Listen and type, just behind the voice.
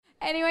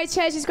Anyway,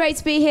 church, it's great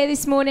to be here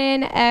this morning.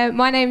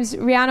 My name's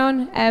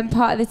Rhiannon,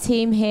 part of the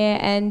team here,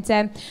 and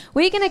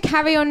we're going to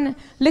carry on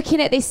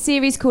looking at this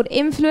series called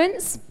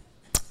Influence.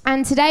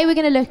 And today we're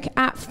going to look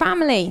at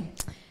family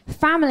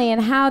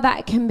and how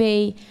that can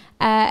be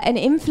an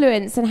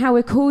influence and how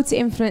we're called to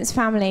influence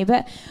family.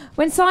 But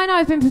when Si and I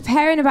have been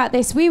preparing about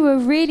this, we were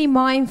really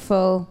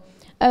mindful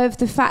of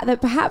the fact that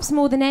perhaps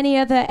more than any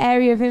other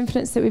area of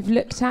influence that we've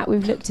looked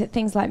at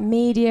things like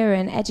media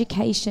and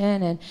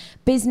education and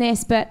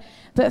business, but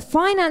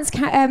finance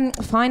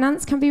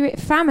can be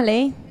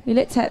family. We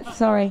looked at,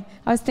 I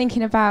was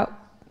thinking about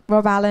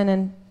Rob Allen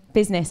and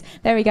business.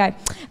 There we go.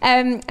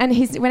 And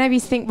whenever you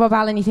think Rob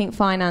Allen, you think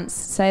finance.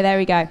 So there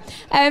we go.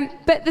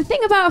 But the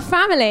thing about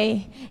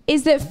family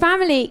is that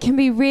family can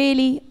be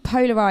really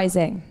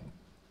polarizing.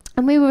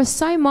 And we were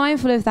so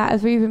mindful of that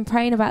as we've been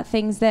praying about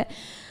things that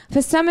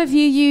for some of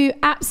you, you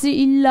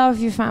absolutely love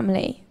your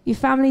family. Your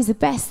family is the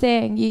best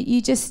thing. You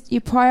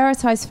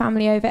prioritize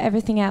family over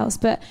everything else.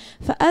 But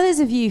for others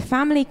of you,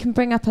 family can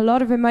bring up a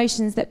lot of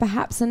emotions that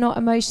perhaps are not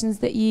emotions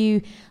that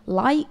you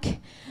like.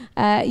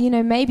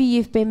 Maybe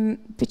you've been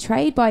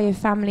betrayed by your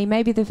family.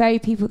 Maybe the very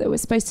people that were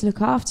supposed to look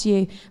after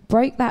you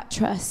broke that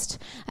trust.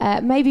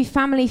 Maybe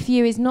family for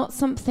you is not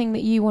something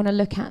that you want to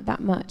look at that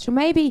much. Or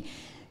maybe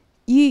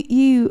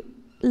you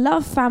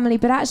love family,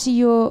 but actually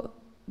you're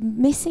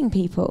missing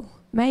people.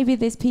 Maybe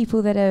there's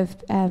people that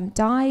have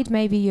died.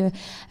 Maybe you're,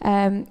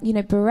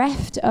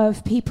 bereft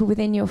of people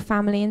within your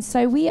family. And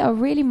so we are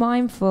really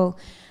mindful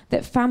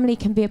that family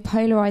can be a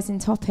polarizing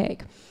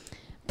topic.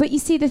 But you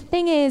see, the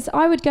thing is,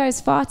 I would go as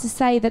far to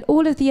say that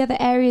all of the other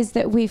areas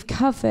that we've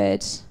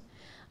covered,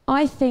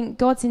 I think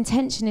God's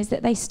intention is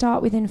that they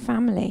start within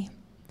family.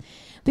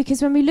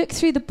 Because when we look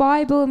through the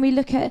Bible and we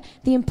look at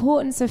the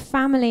importance of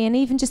family and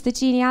even just the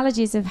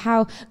genealogies of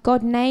how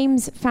God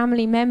names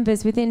family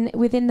members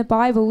within the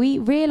Bible, we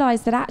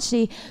realize that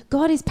actually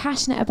God is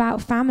passionate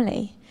about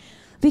family.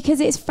 Because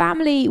it's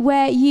family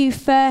where you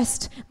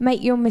first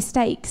make your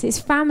mistakes. It's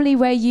family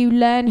where you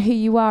learn who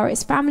you are.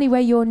 It's family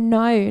where you're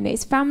known.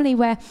 It's family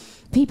where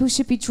people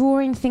should be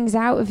drawing things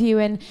out of you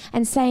and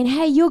saying,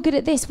 hey, you're good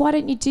at this, why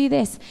don't you do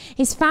this?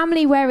 It's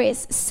family where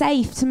it's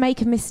safe to make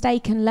a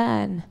mistake and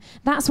learn.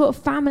 That's what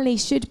family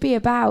should be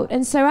about.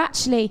 And so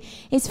actually,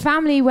 it's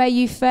family where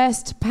you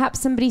first,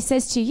 perhaps somebody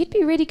says to you, you'd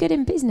be really good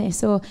in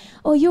business, or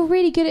you're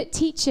really good at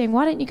teaching,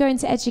 why don't you go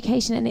into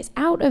education? And it's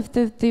out of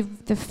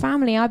the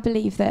family, I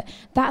believe,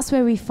 that's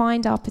where we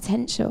find our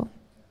potential.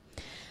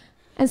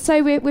 And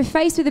so we're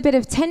faced with a bit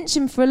of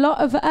tension for a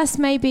lot of us.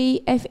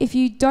 Maybe if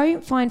you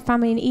don't find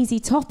family an easy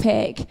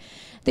topic,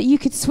 that you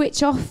could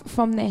switch off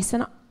from this.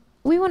 And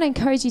we want to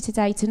encourage you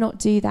today to not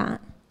do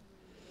that.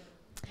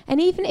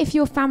 And even if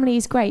your family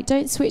is great,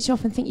 don't switch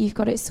off and think you've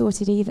got it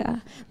sorted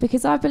either.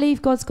 Because I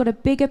believe God's got a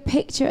bigger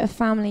picture of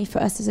family for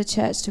us as a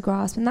church to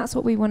grasp. And that's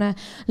what we want to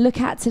look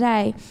at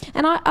today.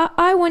 And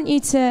I want you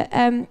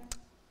to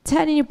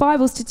turn in your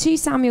Bibles to 2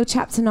 Samuel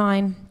chapter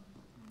 9.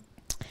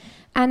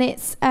 And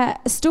it's a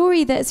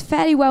story that's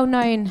fairly well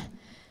known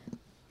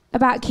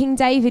about King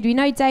David. We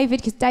know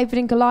David because David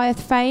and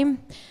Goliath fame.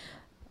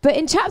 But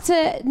in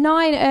chapter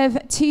 9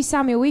 of 2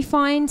 Samuel, we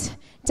find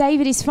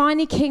David is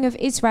finally king of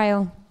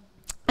Israel.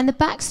 And the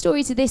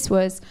backstory to this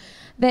was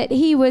that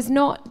he was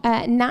not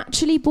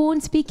naturally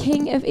born to be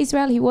king of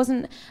Israel. He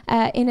wasn't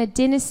in a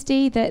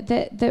dynasty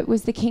that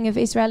was the king of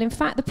Israel. In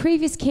fact, the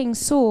previous king,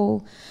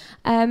 Saul,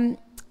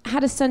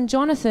 had a son,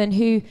 Jonathan,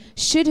 who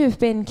should have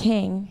been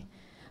king.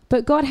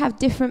 But God had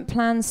different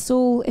plans.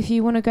 Saul, if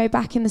you want to go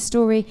back in the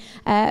story,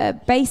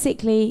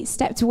 basically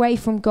stepped away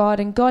from God,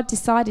 and God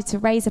decided to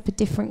raise up a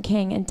different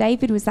king. And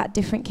David was that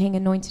different king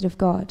anointed of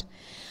God.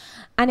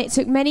 And it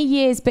took many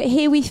years, but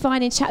here we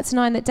find in chapter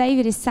 9 that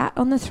David is sat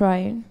on the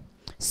throne.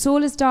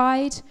 Saul has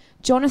died,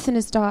 Jonathan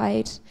has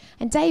died,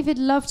 and David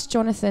loved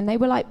Jonathan. They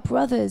were like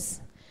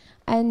brothers.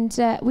 And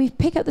we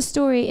pick up the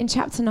story in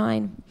chapter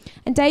 9.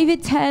 And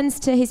David turns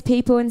to his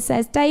people and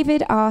says,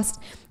 David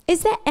asked,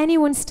 is there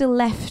anyone still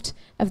left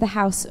of the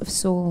house of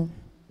Saul?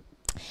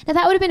 Now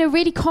that would have been a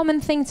really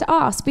common thing to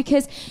ask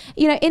because,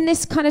 in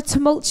this kind of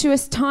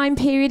tumultuous time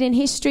period in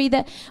history,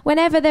 that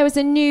whenever there was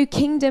a new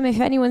kingdom, if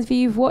anyone of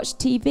you have watched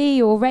TV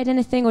or read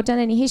anything or done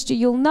any history,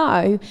 you'll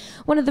know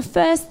one of the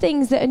first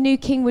things that a new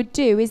king would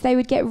do is they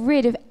would get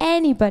rid of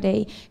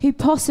anybody who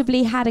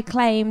possibly had a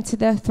claim to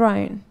the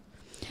throne.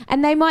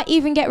 And they might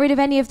even get rid of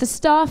any of the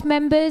staff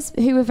members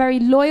who were very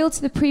loyal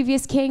to the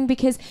previous king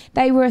because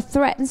they were a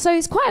threat. And so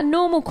it's quite a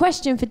normal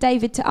question for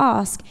David to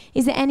ask,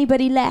 is there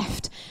anybody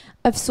left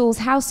of Saul's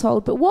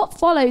household? But what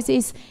follows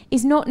is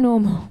not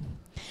normal.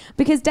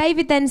 Because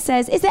David then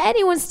says, is there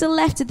anyone still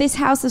left of this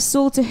house of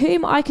Saul to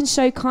whom I can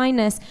show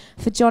kindness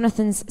for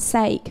Jonathan's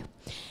sake?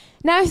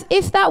 Now,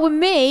 if that were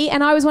me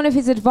and I was one of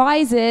his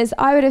advisors,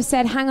 I would have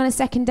said, hang on a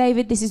second,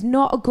 David, this is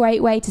not a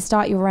great way to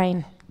start your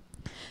reign.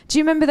 Do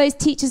you remember those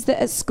teachers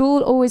that at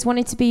school always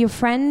wanted to be your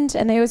friend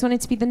and they always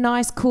wanted to be the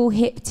nice, cool,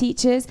 hip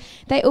teachers?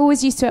 They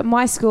always used to, at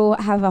my school,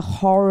 have a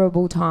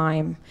horrible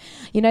time.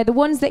 You know, the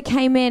ones that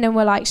came in and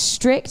were like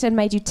strict and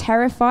made you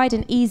terrified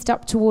and eased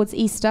up towards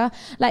Easter,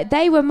 like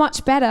they were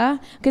much better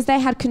because they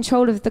had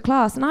control of the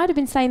class. And I'd have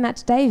been saying that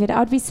to David.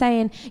 I'd be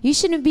saying, you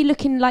shouldn't be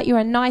looking like you're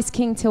a nice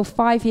king till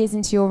 5 years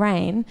into your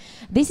reign.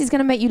 This is going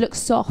to make you look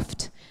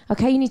soft.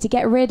 Okay, you need to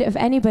get rid of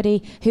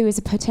anybody who is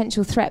a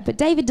potential threat. But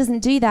David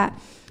doesn't do that.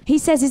 He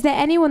says, is there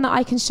anyone that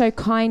I can show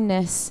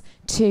kindness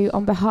to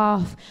on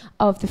behalf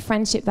of the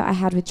friendship that I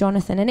had with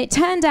Jonathan? And it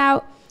turned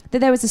out that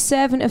there was a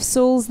servant of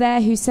Saul's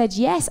there who said,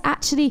 yes,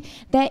 actually,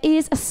 there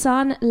is a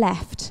son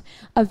left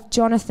of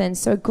Jonathan,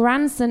 so a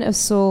grandson of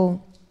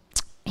Saul.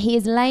 He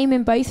is lame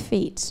in both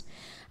feet.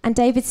 And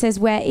David says,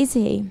 where is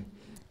he?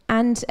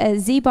 And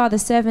Ziba, the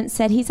servant,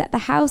 said, he's at the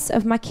house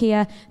of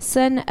Machir,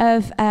 son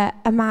of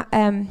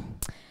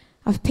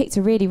I've picked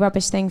a really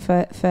rubbish thing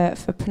for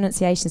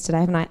pronunciations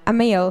today, haven't I?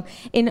 Amil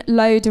in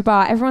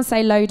Lo-Debar. Everyone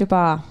say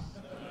Lo-Debar.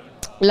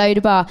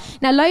 Lo-Debar.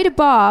 Now,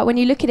 Lo-Debar, when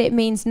you look at it,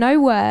 means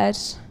no word,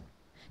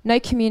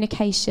 no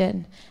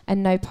communication,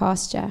 and no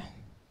pasture.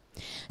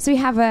 So we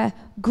have a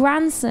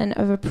grandson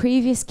of a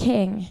previous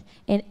king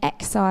in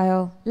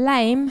exile,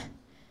 lame.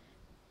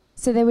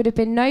 So there would have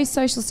been no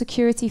social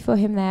security for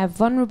him there,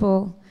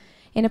 vulnerable,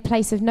 in a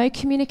place of no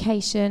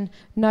communication,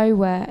 no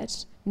word,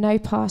 no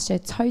pasture,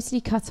 totally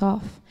cut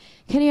off.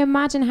 Can you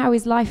imagine how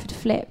his life had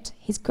flipped?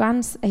 His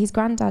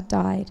granddad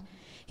died.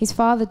 His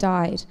father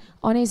died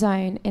on his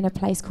own in a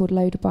place called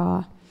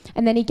Lo-Debar.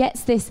 And then he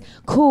gets this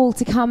call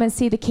to come and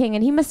see the king,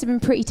 and he must have been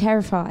pretty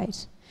terrified.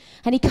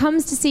 And he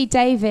comes to see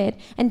David,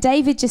 and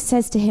David just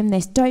says to him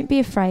this, don't be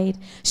afraid.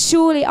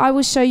 Surely I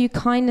will show you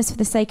kindness for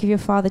the sake of your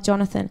father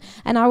Jonathan,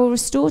 and I will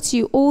restore to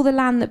you all the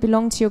land that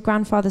belonged to your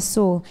grandfather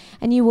Saul,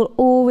 and you will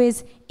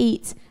always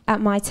eat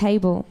at my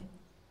table.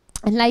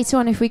 And later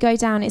on, if we go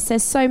down, it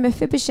says, so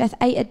Mephibosheth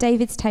ate at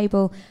David's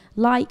table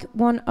like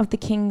one of the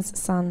king's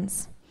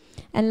sons.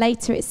 And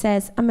later it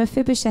says, and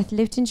Mephibosheth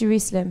lived in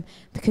Jerusalem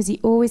because he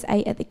always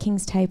ate at the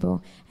king's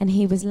table, and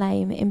he was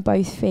lame in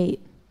both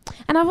feet.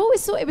 And I've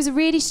always thought it was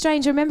really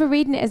strange. I remember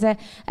reading it as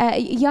a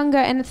younger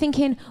and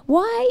thinking,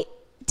 why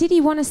did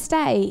he want to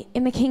stay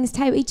in the king's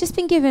table? He'd just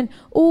been given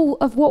all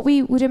of what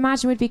we would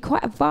imagine would be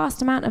quite a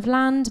vast amount of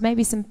land,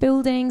 maybe some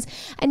buildings,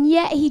 and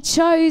yet he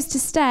chose to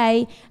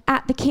stay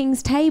at the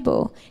king's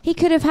table. He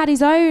could have had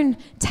his own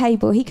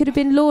table. He could have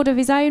been lord of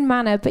his own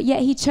manor, but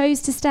yet he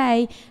chose to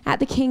stay at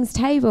the king's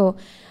table.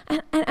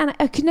 And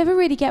I could never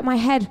really get my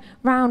head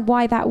round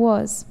why that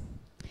was.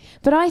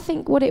 But I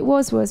think what it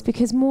was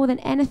because more than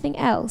anything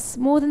else,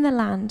 more than the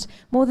land,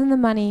 more than the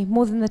money,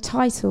 more than the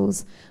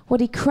titles, what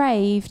he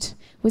craved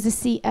was a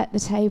seat at the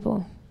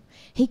table.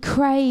 He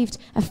craved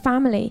a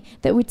family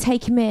that would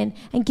take him in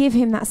and give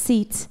him that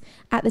seat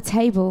at the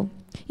table.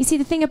 You see,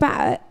 the thing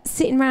about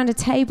sitting around a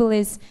table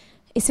is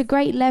it's a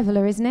great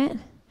leveler, isn't it?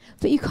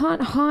 But you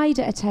can't hide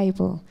at a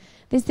table.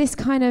 There's this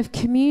kind of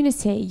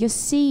community. You're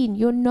seen,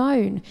 you're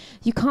known.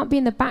 You can't be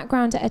in the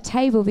background at a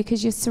table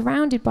because you're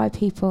surrounded by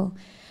people.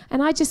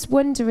 And I just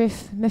wonder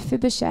if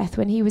Mephibosheth,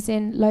 when he was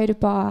in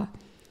Lo-Debar,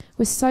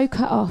 was so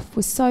cut off,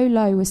 was so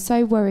low, was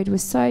so worried,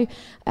 was so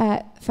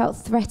felt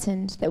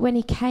threatened, that when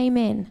he came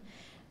in,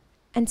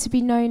 and to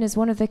be known as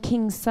one of the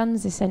king's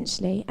sons,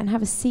 essentially, and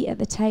have a seat at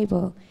the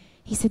table,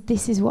 he said,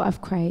 this is what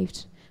I've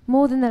craved.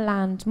 More than the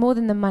land, more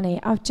than the money,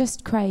 I've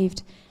just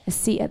craved a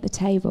seat at the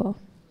table.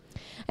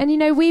 And you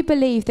know, we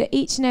believe that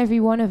each and every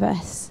one of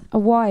us are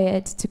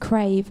wired to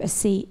crave a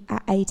seat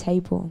at a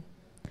table,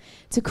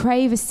 to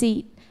crave a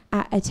seat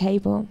at a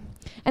table.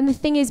 And the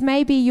thing is,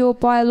 maybe your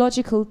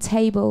biological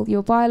table,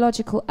 your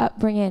biological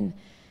upbringing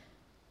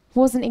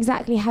wasn't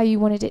exactly how you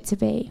wanted it to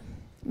be.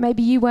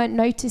 Maybe you weren't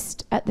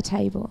noticed at the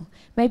table.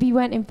 Maybe you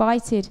weren't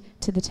invited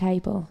to the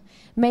table.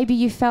 Maybe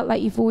you felt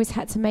like you've always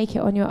had to make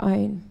it on your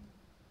own.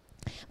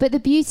 But the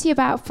beauty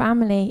about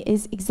family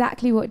is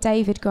exactly what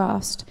David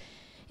grasped,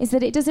 is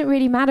that it doesn't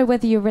really matter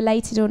whether you're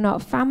related or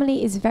not.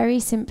 Family is very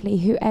simply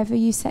whoever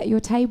you set your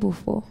table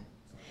for.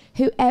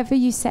 Whoever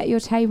you set your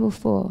table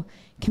for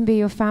can be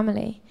your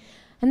family.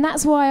 And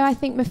that's why I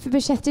think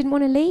Mephibosheth didn't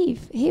want to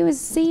leave. He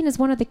was seen as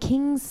one of the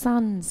king's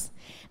sons.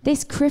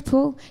 This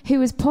cripple, who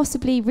was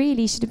possibly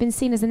really should have been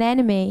seen as an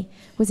enemy,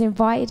 was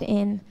invited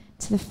in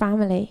to the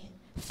family.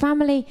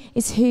 Family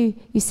is who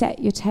you set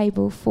your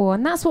table for.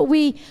 And that's what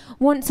we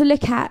want to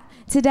look at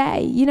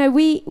today. You know,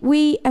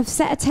 we have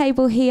set a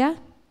table here,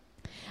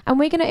 and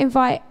we're going to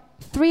invite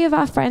 3 of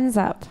our friends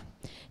up,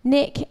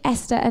 Nick,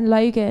 Esther, and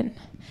Logan.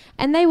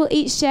 And they will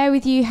each share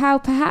with you how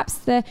perhaps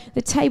the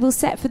table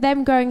set for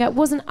them growing up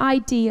wasn't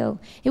ideal.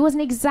 It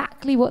wasn't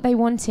exactly what they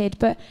wanted,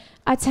 but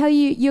I tell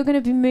you, you're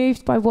going to be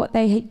moved by what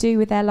they do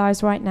with their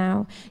lives right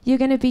now. You're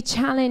going to be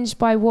challenged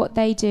by what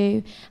they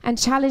do and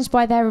challenged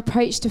by their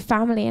approach to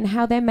family and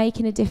how they're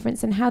making a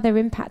difference and how they're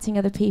impacting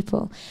other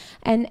people.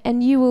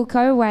 And you will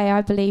go away,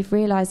 I believe,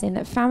 realizing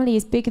that family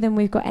is bigger than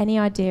we've got any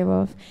idea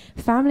of.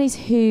 Family's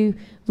who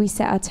we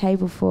set our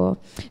table for.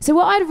 So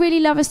what I'd really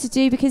love us to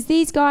do, because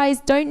these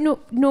guys don't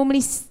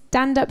normally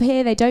stand up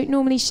here. They don't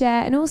normally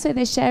share, and also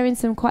they're sharing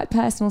some quite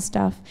personal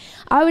stuff.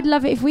 I would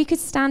love it if we could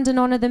stand and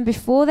honour them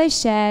before they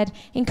shared,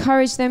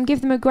 encourage them, give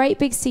them a great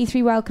big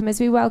C3 welcome as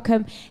we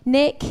welcome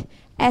Nick,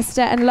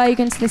 Esther and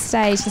Logan to the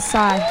stage, to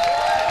Si.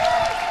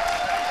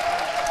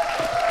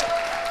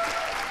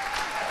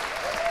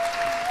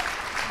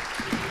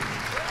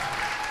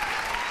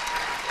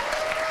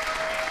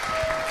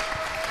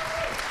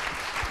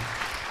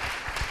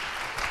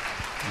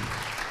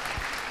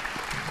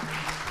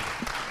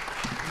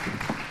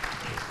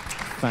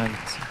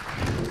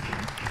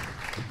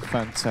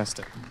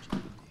 Fantastic.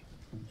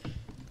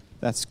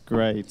 That's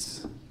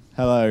great.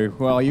 Hello.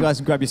 Well, you guys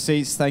can grab your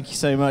seats. Thank you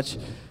so much.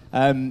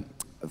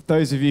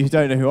 Those of you who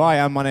don't know who I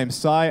am, my name's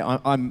Si.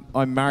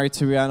 I'm married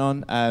to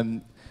Rhiannon.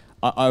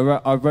 I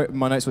wrote in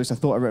my notes, at least I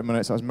thought I wrote in my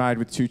notes, I was married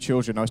with 2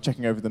 children. I was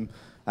checking over them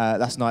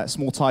last night. A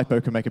small typo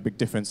can make a big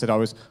difference. That I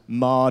was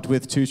marred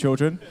with 2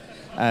 children.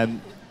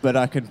 But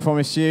I can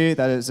promise you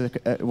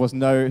that it was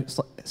no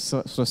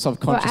sort of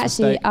subconscious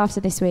mistake. After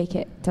this week,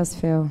 it does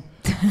feel...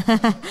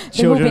 Children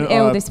They've all been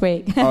ill this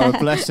week. are a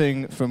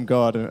blessing from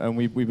God, and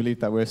we believe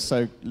that we're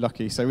so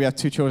lucky. So we have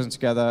 2 children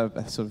together,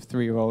 a sort of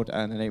 3-year-old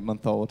and an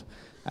 8-month-old.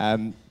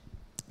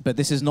 But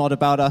this is not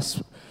about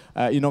us.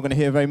 You're not going to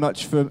hear very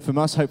much from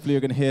us. Hopefully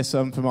you're going to hear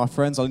some from our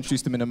friends. I'll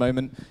introduce them in a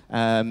moment.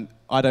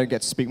 I don't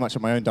get to speak much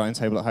at my own dining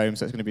table at home,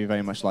 so it's going to be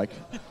very much like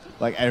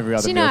every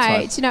other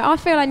mealtime. Do you know, I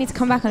feel I need to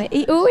come back on it.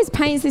 He always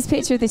paints this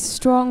picture of this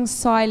strong,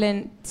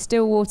 silent,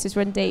 still waters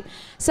run deep.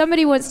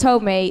 Somebody once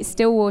told me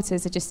still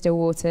waters are just still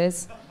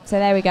waters. So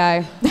there we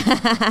go.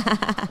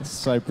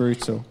 So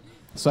brutal.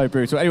 So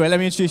brutal. Anyway, let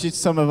me introduce you to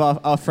some of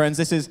our friends.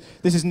 This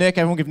is Nick.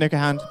 Everyone give Nick a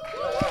hand.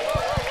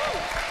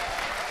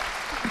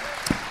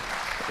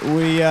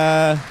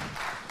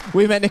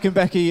 We met Nick and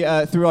Becky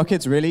through our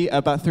kids, really,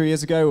 about 3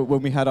 years ago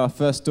when we had our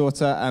first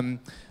daughter.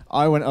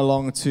 I went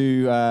along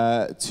to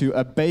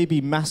a baby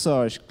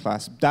massage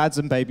class, dads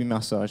and baby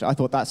massage. I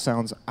thought that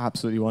sounds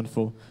absolutely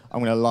wonderful. I'm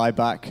going to lie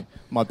back.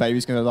 My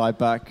baby's going to lie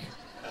back.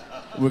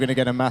 We're going to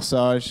get a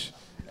massage.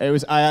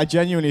 I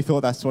genuinely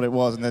thought that's what it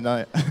was, and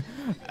then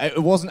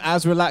it wasn't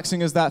as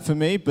relaxing as that for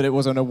me, but it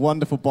was a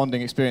wonderful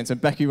bonding experience.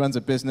 And Becky runs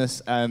a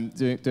business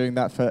doing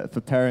that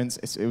for parents.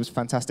 It was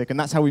fantastic, and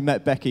that's how we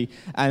met Becky.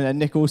 And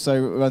Nick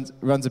also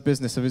runs a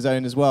business of his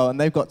own as well, and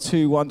they've got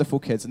 2 wonderful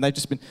kids, and they've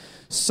just been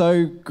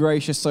so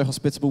gracious, so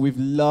hospitable. We've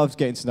loved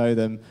getting to know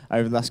them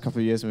over the last couple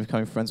of years, and we've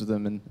become friends with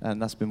them, and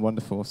that's been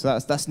wonderful. So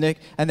that's Nick,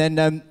 and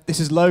then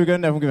this is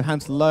Logan. Everyone give a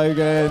hand to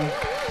Logan.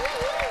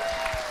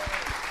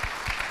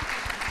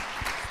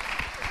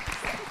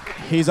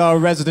 He's our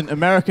resident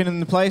American in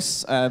the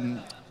place.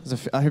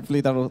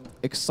 Hopefully that'll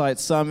excite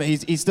some.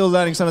 He's still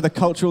learning some of the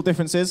cultural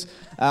differences.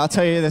 I'll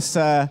tell you this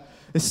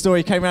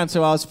story came around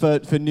to us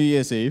for New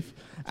Year's Eve,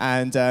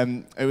 and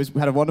we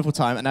had a wonderful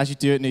time. And as you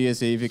do at New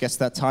Year's Eve, it gets to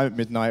that time at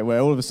midnight where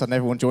all of a sudden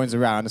everyone joins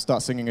around and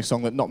starts singing a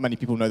song that not many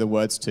people know the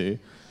words to.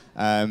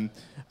 And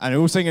we're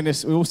all singing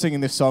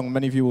this song.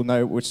 Many of you will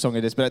know which song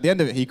it is. But at the end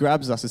of it, he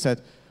grabs us and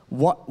said,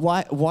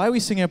 Why are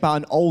we singing about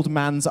an old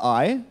man's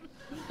eye?"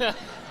 I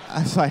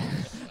was like...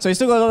 So he's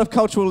still got a lot of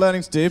cultural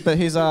learning to do, but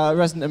he's a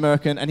resident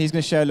American, and he's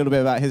going to share a little bit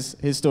about his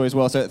story as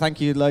well. So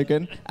thank you,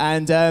 Logan.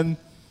 And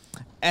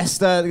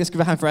Esther, let's give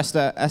a hand for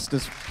Esther.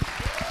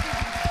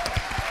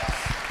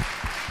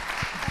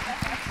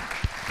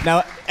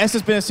 Now,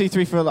 Esther's been at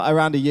C3 for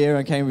around a year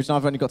in Cambridge, and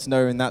I've only got to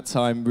know her in that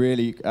time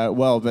really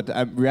well, but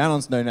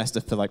Rhiannon's known Esther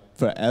for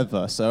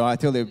forever, so I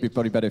feel it would be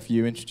probably better if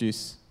you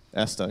introduce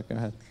Esther. Go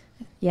ahead.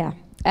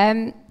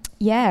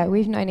 Yeah,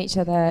 we've known each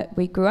other.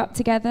 We grew up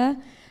together.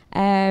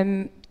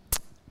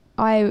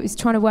 I was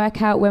trying to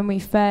work out when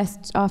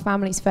our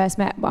families first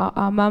met.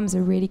 Our mums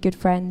are really good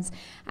friends.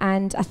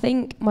 And I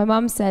think my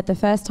mum said the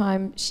first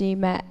time she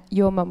met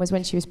your mum was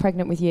when she was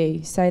pregnant with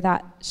you. So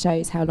that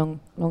shows how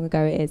long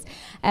ago it is.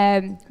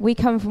 We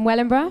come from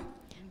Wellingborough,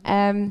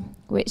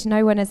 which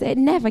no one has... It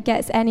never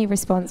gets any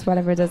response,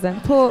 Wellingborough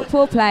doesn't.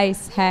 Poor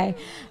place, hey.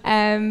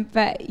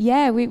 But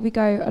yeah, we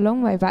go a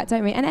long way back,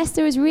 don't we? And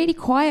Esther was really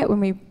quiet when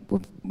we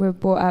were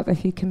brought up,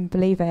 if you can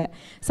believe it.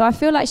 So I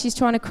feel like she's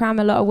trying to cram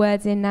a lot of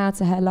words in now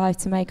to her life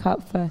to make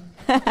up for...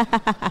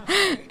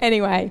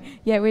 Anyway,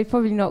 yeah, we're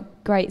probably not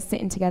great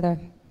sitting together.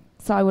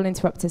 So I will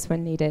interrupt us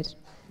when needed.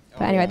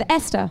 But anyway, the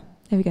Esther.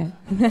 There we go.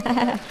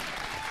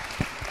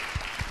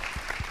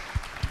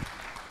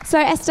 So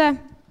Esther,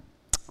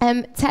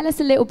 tell us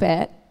a little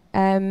bit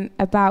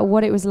about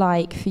what it was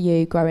like for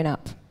you growing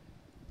up.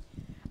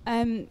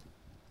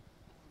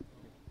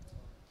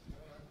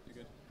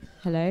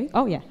 Hello?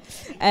 Oh, yeah.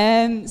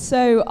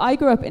 So I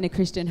grew up in a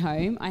Christian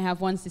home. I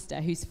have one sister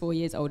who's 4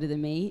 years older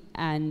than me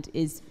and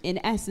is, in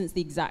essence,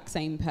 the exact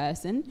same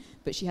person,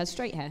 but she has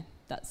straight hair.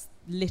 That's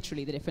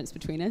literally the difference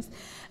between us.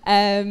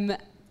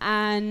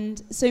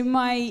 And so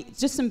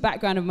just some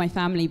background of my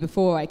family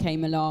before I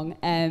came along.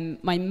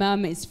 My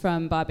mum is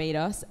from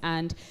Barbados,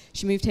 and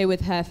she moved here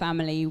with her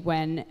family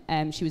when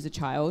she was a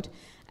child.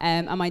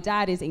 And my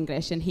dad is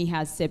English, and he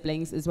has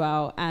siblings as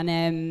well.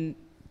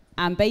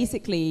 And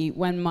basically,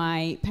 when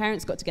my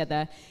parents got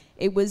together,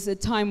 it was a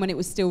time when it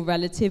was still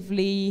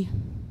relatively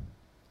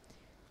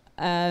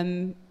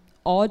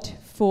odd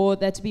for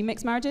there to be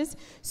mixed marriages.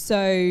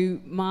 So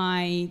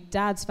my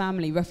dad's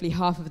family, roughly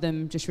half of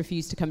them, just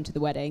refused to come to the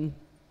wedding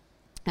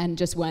and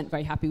just weren't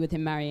very happy with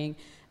him marrying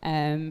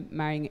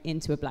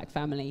into a black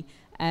family.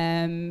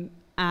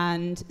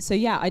 And so,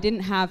 yeah, I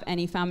didn't have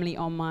any family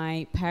on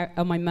my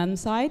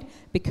mum's side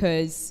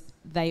because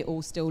they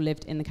all still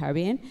lived in the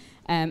Caribbean.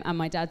 And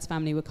my dad's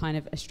family were kind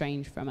of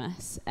estranged from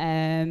us.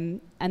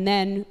 And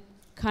then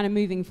kind of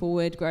moving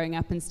forward, growing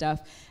up and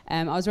stuff,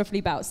 I was roughly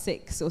about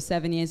 6 or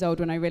 7 years old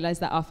when I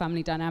realized that our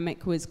family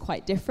dynamic was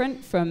quite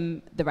different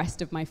from the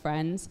rest of my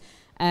friends,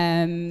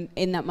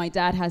 in that my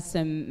dad has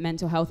some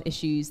mental health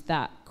issues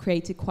that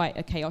created quite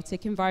a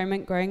chaotic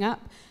environment growing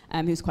up.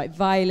 He was quite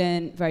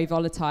violent, very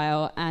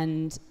volatile,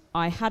 and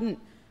I hadn't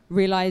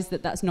realized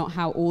that that's not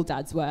how all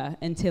dads were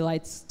until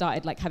I'd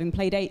started like having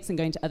play dates and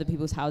going to other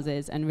people's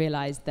houses and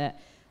realized that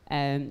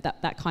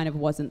that kind of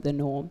wasn't the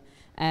norm.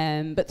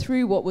 But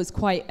through what was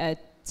quite a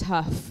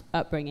tough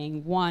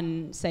upbringing,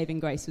 one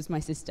saving grace was my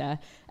sister.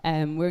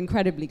 We're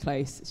incredibly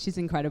close. She's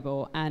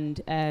incredible,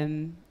 and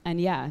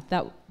yeah,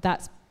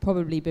 that's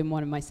probably been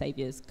one of my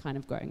saviors kind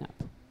of growing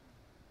up.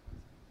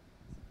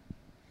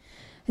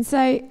 And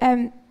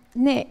so,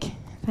 Nick,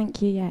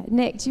 thank you. Yeah,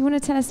 Nick, do you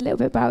want to tell us a little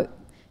bit about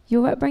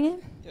your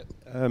upbringing?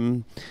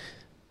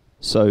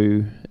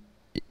 So,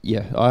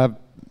 yeah, I have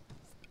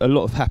a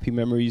lot of happy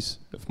memories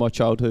of my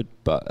childhood,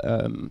 but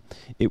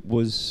it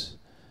was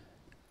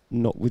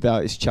not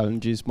without its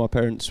challenges. My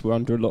parents were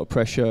under a lot of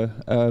pressure.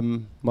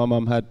 My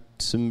mum had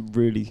some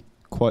really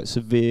quite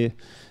severe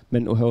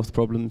mental health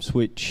problems,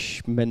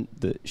 which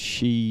meant that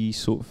she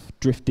sort of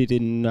drifted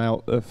in and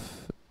out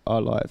of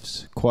our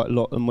lives quite a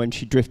lot. And when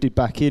she drifted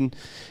back in,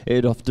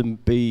 it'd often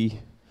be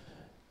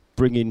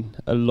bringing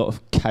a lot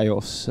of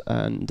chaos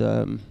and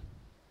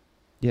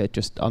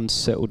just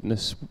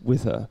unsettledness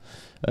with her.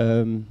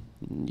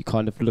 You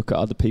kind of look at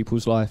other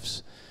people's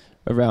lives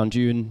around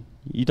you, and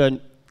you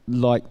don't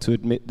like to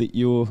admit that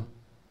your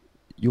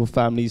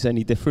family's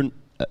any different.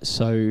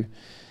 So,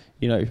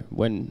 you know,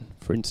 when,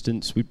 for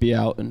instance, we'd be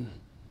out and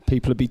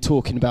people would be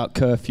talking about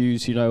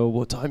curfews, you know, or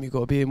what time you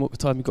got to be in, what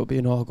time you got to be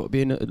in, I've got to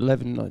be in at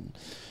 11. And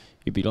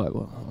you'd be like,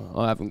 well,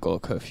 I haven't got a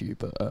curfew,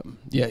 but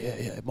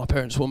yeah, my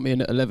parents want me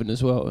in at 11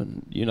 as well.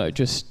 And, you know,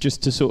 just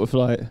to sort of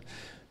like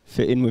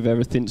fit in with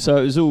everything. So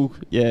it was all,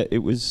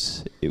 it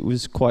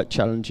was quite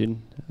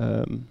challenging.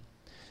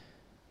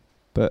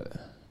 But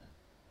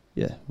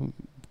yeah,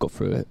 got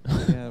through it.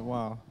 Yeah,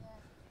 wow.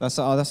 That's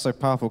so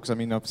powerful, because I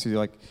mean, obviously,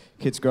 like,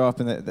 kids grow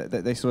up and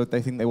they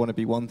think they want to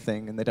be one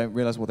thing and they don't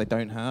realize what they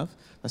don't have.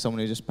 There's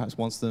someone who just perhaps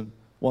wants them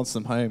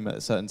home at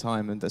a certain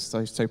time, and that's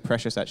so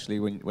precious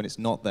actually when it's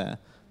not there.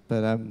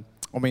 But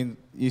I mean,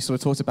 you sort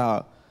of talked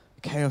about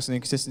chaos and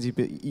inconsistency,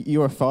 but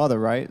you're a father,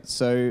 right?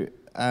 So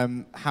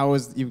how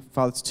has you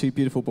fathered 2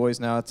 beautiful boys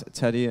now,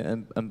 Teddy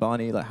and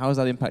Barney? Like, how has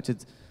that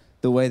impacted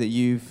the way that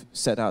you've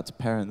set out to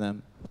parent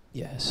them?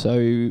 Yeah.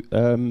 So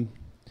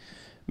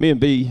me and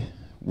B,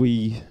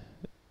 we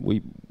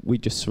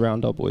just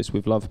surround our boys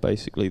with love.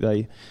 Basically,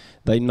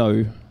 they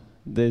know.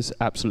 There's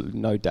absolutely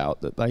no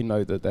doubt that they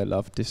know that they're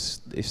loved. It's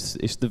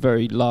the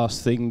very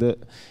last thing that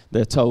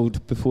they're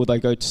told before they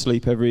go to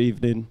sleep every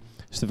evening.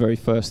 It's the very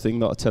first thing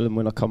that I tell them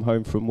when I come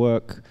home from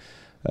work.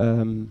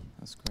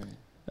 That's great.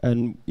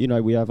 And, you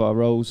know, we have our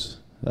roles.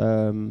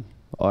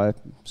 I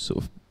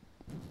sort of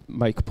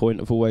make a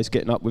point of always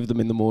getting up with them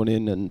in the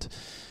morning, and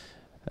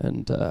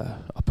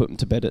I put them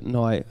to bed at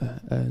night,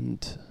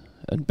 and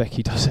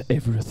Becky does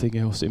everything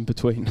else in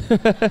between.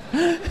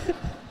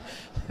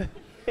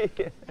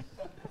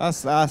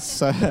 That's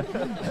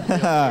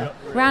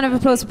Round of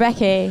applause for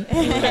Becky.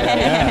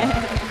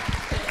 yeah.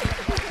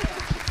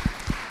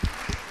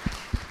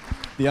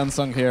 The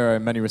unsung hero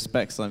in many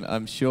respects,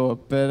 I'm sure.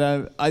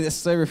 But it's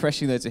so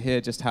refreshing, though, to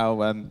hear just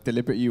how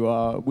deliberate you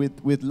are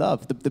with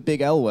love. The big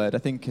L word. I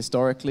think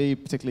historically,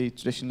 particularly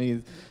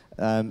traditionally,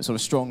 sort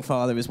of strong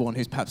father is one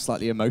who's perhaps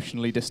slightly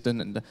emotionally distant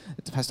and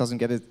perhaps doesn't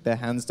get their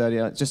hands dirty.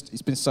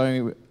 It's been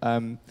so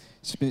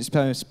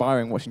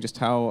inspiring watching just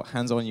how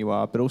hands-on you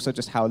are, but also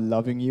just how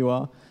loving you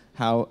are.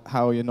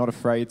 How you're not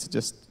afraid to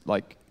just,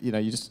 like, you know,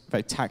 you're just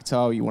very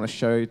tactile. You want to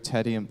show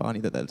Teddy and Barney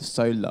that they're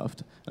so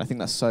loved. And I think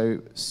that's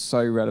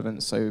so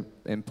relevant, so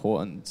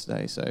important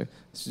today. So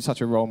it's just such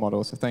a role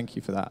model. So thank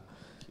you for that.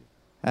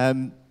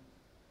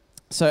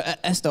 So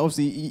Esther,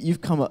 obviously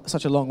you've come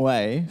such a long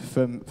way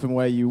from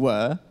where you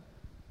were.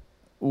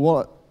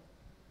 What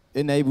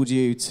enabled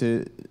you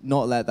to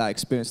not let that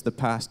experience of the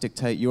past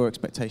dictate your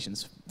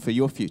expectations for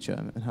your future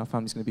and how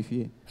family's going to be for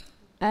you?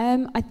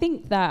 I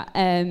think that,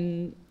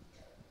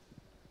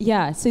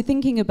 so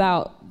thinking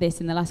about this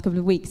in the last couple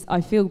of weeks,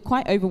 I feel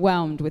quite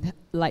overwhelmed with,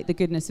 like, the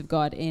goodness of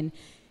God in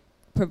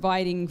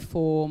providing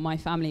for my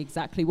family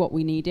exactly what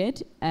we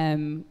needed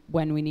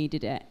when we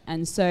needed it.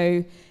 And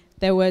so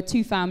there were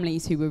 2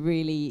 families who were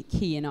really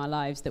key in our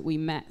lives that we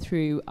met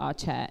through our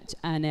church.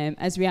 And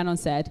as Rhiannon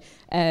said,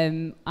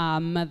 our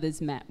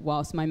mothers met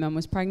whilst my mum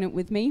was pregnant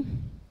with me.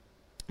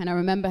 And I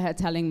remember her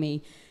telling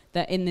me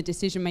that in the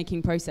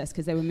decision-making process,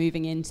 because they were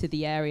moving into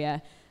the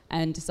area,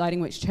 and deciding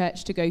which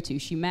church to go to,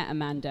 she met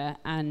Amanda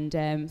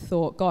and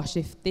thought, gosh,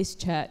 if this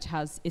church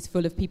is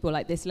full of people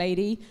like this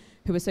lady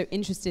who are so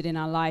interested in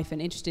our life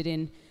and interested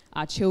in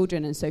our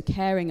children and so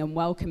caring and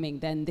welcoming,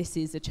 then this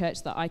is a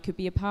church that I could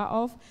be a part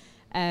of.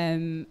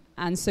 And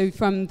so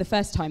from the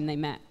first time they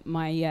met,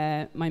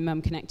 my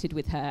mum connected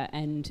with her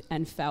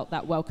and felt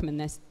that welcome and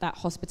that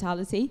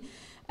hospitality.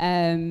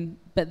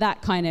 But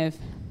that kind of,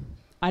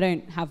 I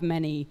don't have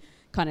many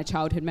kind of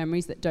childhood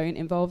memories that don't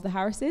involve the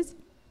Harrises.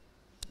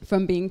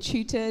 From being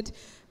tutored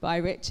by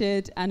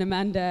Richard and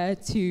Amanda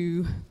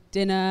to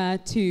dinner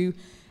to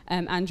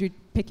Andrew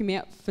picking me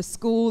up for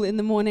school in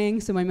the morning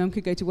so my mum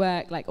could go to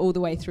work, like all the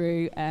way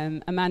through.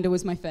 Amanda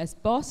was my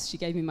first boss. She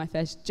gave me my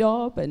first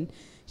job and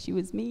she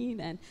was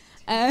mean.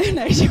 And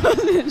no, she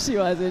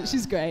wasn't.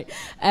 She's great.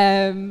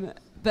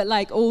 But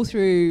like all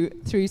through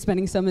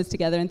spending summers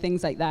together and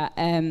things like that,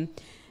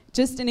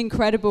 just an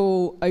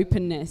incredible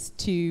openness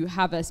to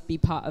have us be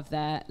part of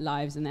their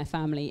lives and their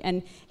family.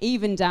 And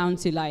even down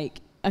to like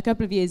a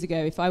couple of years ago,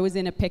 if I was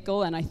in a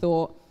pickle and I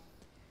thought,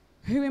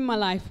 who in my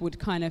life would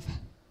kind of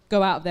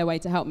go out of their way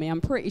to help me,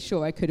 I'm pretty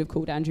sure I could have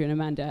called Andrew and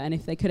Amanda. And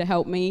if they could have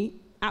helped me,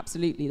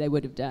 absolutely they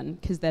would have done,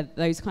 because they're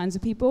those kinds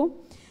of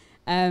people.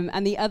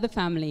 And the other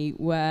family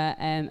were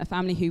a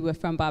family who were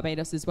from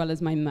Barbados as well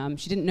as my mum.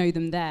 She didn't know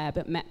them there,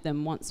 but met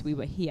them once we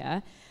were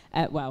here,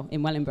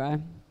 in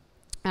Wellingborough.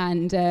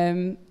 And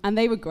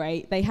they were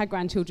great. They had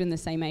grandchildren the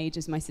same age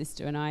as my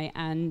sister and I,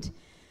 and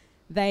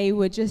they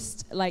were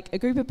just like a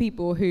group of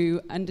people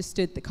who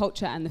understood the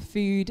culture and the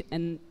food,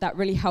 and that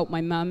really helped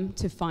my mum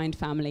to find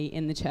family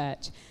in the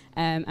church.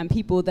 And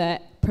people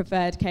that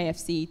preferred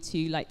KFC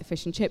to like the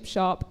fish and chip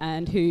shop,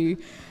 and who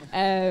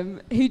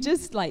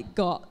just like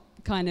got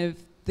kind of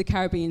the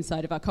Caribbean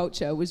side of our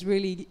culture was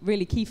really,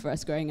 really key for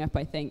us growing up,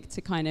 I think,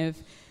 to kind of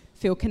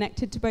feel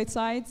connected to both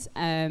sides,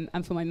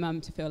 and for my mum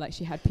to feel like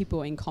she had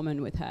people in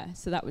common with her.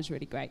 So that was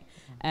really great.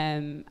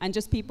 And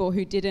just people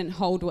who didn't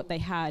hold what they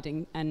had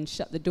and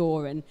shut the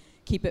door and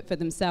keep it for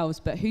themselves,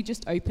 but who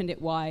just opened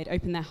it wide,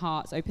 opened their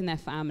hearts, opened their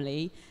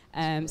family,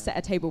 set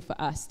a table for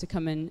us to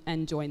come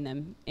and join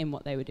them in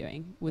what they were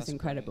doing. Was That's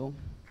incredible.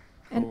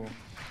 Cool.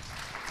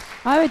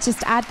 I would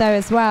just add though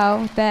as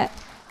well that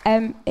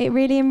it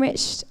really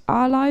enriched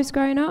our lives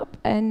growing up.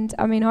 And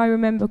I mean, I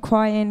remember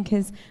crying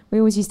because we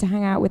always used to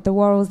hang out with the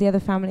Worrells, the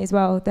other family as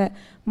well, that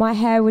my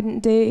hair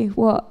wouldn't do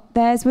what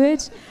theirs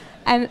would.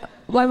 And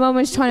my mum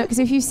was trying to, because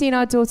if you've seen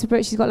our daughter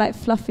Brooke, she's got like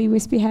fluffy,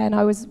 wispy hair, and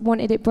I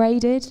wanted it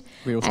braided.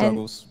 Real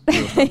struggles.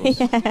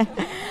 Yeah.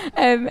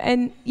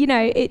 And you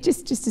know, it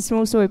just a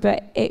small story,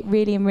 but it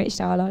really enriched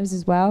our lives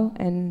as well.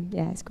 And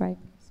yeah, it's great.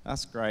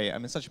 That's great. I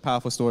mean, it's such a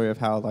powerful story of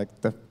how like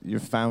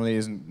your family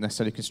isn't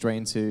necessarily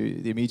constrained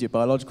to the immediate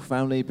biological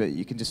family, but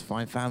you can just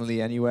find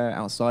family anywhere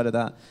outside of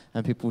that,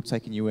 and people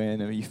taking you in,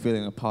 and you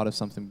feeling a part of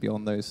something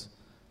beyond those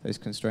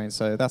constraints.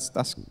 So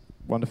that's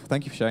wonderful.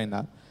 Thank you for sharing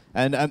that.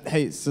 And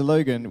hey, so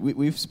Logan,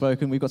 we've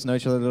spoken, we've got to know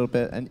each other a little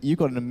bit, and you've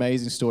got an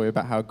amazing story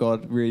about how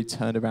God really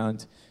turned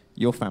around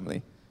your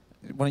family.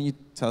 Why don't you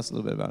tell us a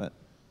little bit about it?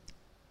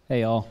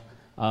 Hey, y'all.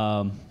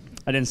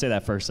 I didn't say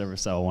that first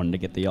service, so I wanted to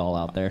get the y'all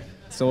out there.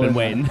 Been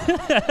waiting.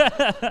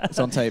 It's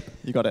on tape.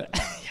 You got it.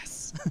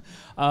 Yes.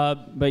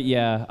 But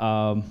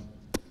yeah,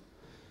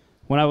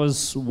 when I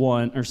was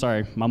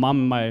my mom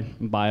and my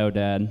bio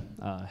dad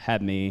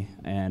had me,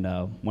 and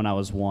when I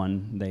was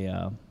one,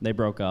 they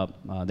broke up.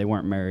 They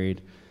weren't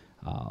married.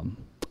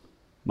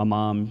 My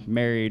mom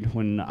married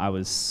when I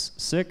was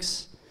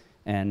 6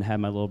 and had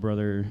my little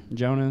brother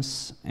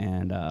Jonas,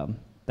 and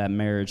that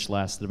marriage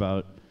lasted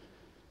about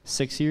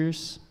 6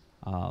 years.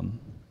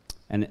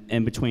 And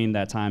in between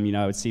that time, you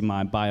know, I would see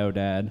my bio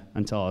dad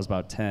until I was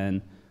about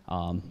 10,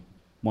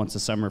 once a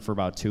summer for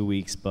about 2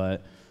 weeks.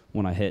 But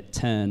when I hit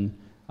 10,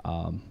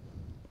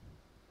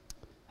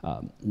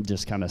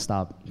 just kind of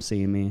stopped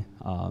seeing me.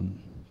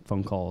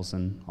 Phone calls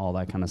and all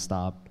that kind of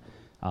stopped.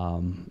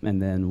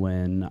 And then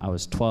when I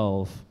was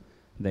 12,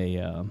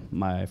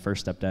 my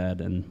first stepdad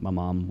and my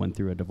mom went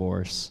through a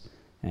divorce,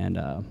 and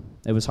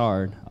it was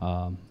hard.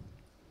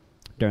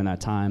 During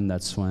that time,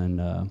 that's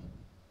when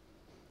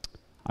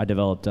I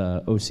developed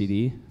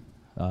OCD,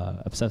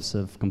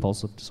 obsessive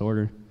compulsive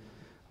disorder.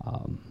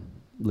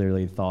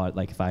 Literally thought,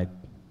 like, if I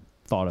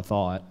thought a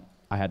thought,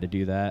 I had to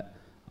do that.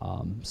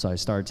 So I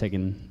started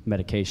taking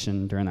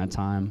medication during that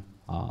time.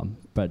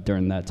 But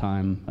during that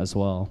time as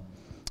well,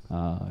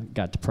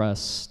 got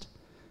depressed,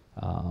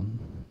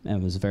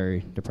 and was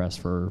very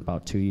depressed for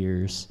about 2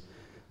 years.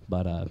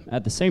 But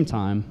at the same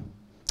time,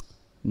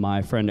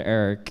 my friend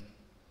Eric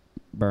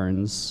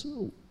Burns,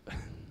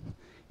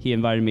 he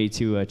invited me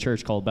to a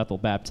church called Bethel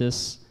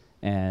Baptist,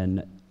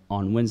 and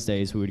on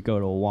Wednesdays we would go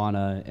to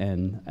Awana,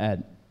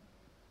 and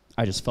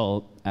I just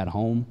felt at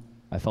home.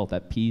 I felt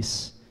at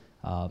peace.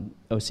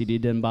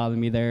 OCD didn't bother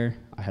me there.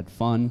 I had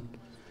fun,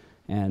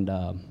 and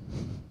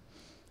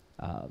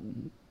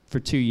for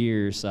 2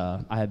 years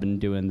I had been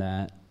doing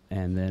that,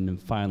 and then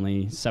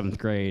finally 7th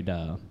grade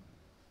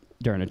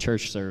during a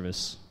church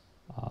service,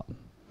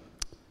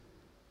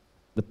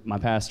 my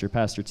pastor,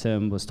 Pastor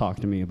Tim, was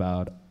talking to me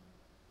about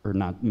or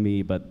not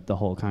me, but the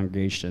whole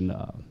congregation,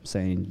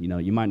 saying, you know,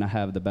 you might not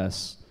have the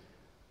best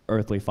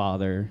earthly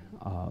father,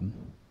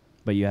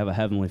 but you have a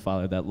heavenly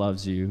Father that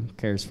loves you,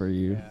 cares for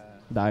you,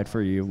 died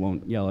for you,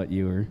 won't yell at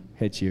you or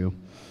hit you.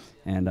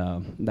 And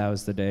that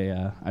was the day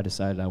I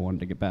decided I wanted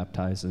to get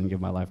baptized and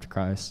give my life to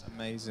Christ.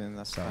 Amazing.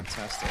 That's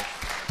fantastic.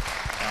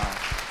 Wow.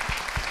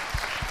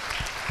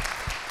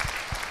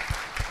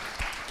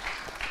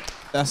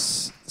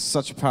 That's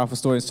such a powerful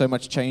story. So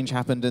much change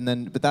happened,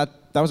 but that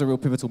was a real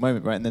pivotal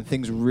moment, right? And then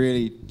things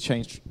really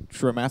changed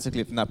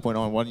dramatically from that point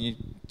on. Why don't you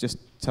just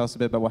tell us a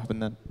bit about what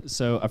happened then?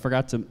 So I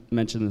forgot to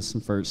mention this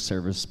in first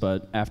service,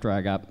 but after I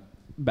got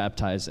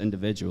baptized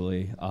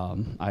individually,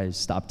 I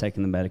stopped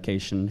taking the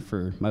medication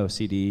for my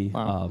OCD.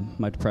 Wow.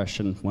 My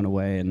depression went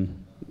away,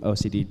 and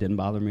OCD didn't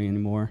bother me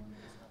anymore.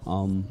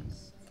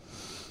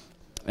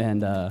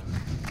 That's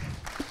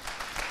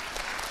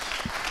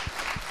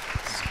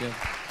good.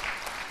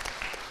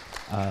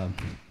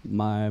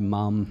 My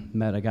mom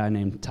met a guy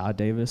named Todd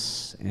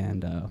Davis,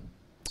 and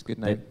It's a good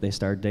name. they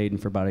started dating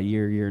for about a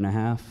year and a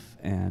half,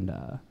 and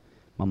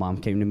my mom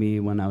came to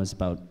me when I was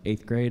about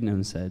 8th grade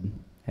and said,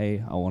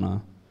 hey,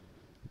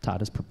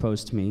 Todd has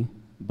proposed to me,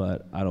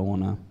 but I don't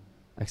want to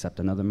accept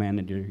another man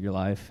into your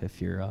life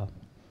if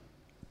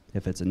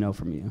it's a no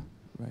from you.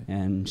 Right.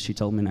 And she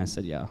told me, and I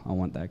said, yeah, I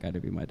want that guy to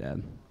be my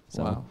dad.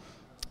 So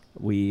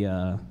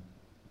Wow.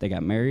 they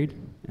got married,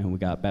 and we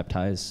got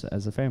baptized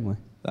as a family.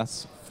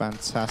 That's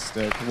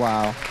fantastic.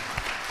 Wow.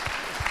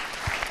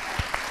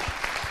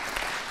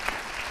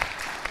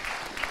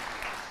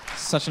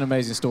 Such an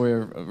amazing story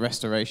of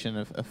restoration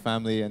of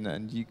family,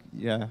 and you,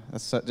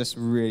 that's just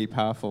really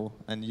powerful.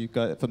 And you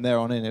got from there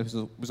on in, it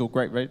was all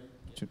great, right?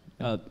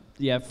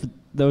 Yeah, for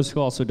those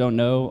who also don't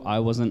know, I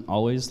wasn't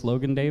always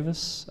Logan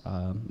Davis.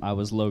 I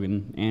was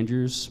Logan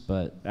Andrews,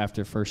 but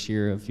after first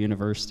year of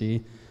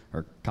university,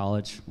 or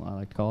college, what I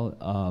like to call it,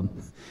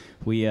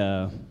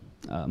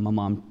 my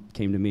mom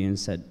came to me and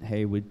said,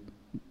 hey,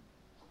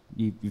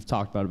 you've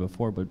talked about it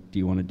before, but do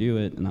you want to do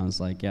it? And I was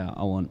like, yeah,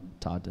 I want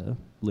Todd to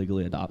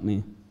legally adopt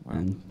me. Wow.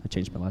 And I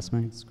changed my last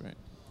name. That's great.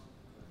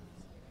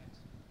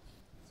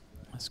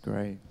 That's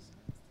great.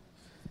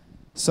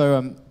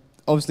 So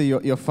obviously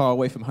you're far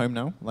away from home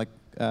now. Like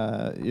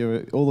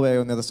you're all the way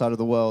on the other side of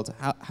the world.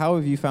 How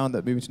have you found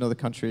that moving to another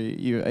country,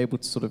 you're able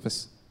to sort of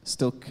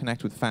still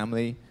connect with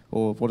family,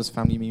 or what does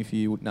family mean for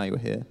you now you're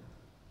here?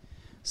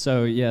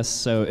 So yes,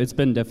 so it's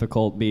been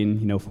difficult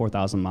being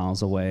 4,000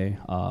 miles away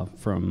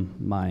from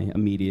my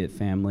immediate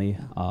family.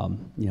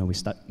 We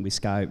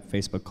Skype,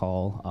 Facebook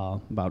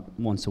call about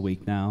once a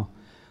week now.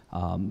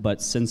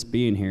 But since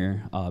being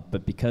here,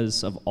 but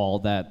because of all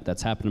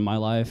that's happened in my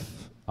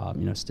life,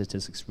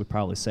 statistics would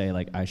probably say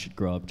like I should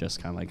grow up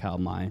just kind of like how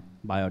my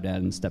bio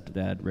dad and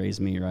stepdad raised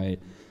me, right?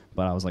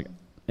 But I was like,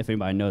 if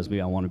anybody knows me,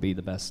 I want to be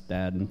the best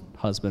dad and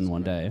husband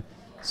one day.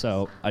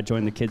 So I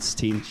joined the kids'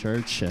 teen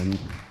church, and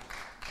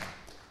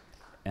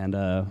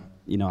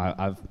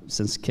I've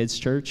since kids'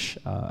 church,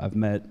 I've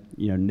met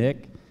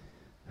Nick,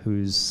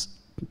 who's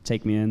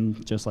take me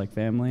in just like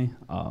family.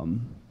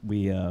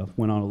 We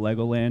went on a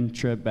Legoland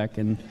trip back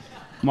in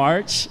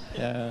March.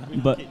 Yeah.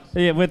 But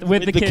yeah, with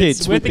the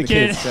kids. With the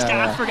kids.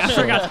 Yeah. I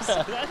forgot.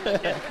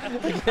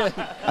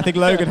 I think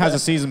Logan has a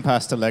season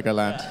pass to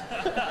Legoland.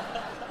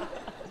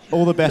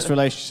 All the best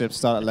relationships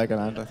start at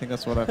Legoland. I think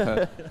that's what I've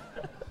heard.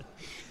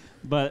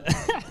 But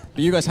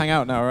you guys hang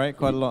out now, right?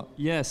 Quite a lot.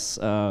 Yes,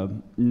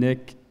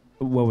 Nick.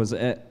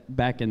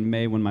 Back in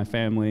May when my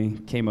family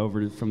came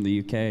over from the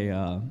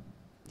UK,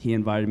 he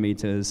invited me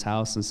to his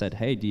house and said,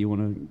 "Hey, do you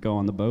want to go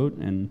on the boat?"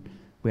 And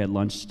we had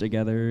lunch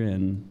together.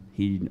 And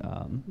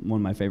one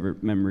of my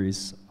favorite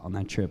memories on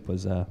that trip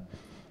was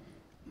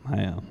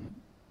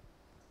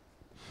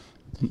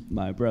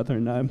my brother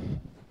and I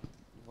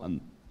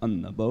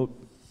on the boat,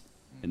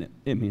 and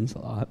it means a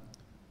lot.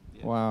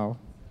 Wow.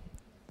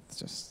 It's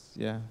just,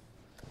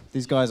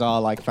 these guys are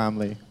like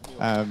family.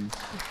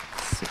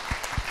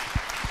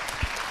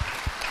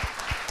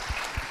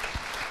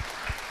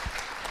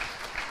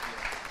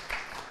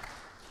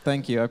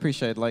 Thank you. I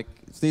appreciate it.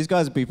 These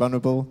guys will be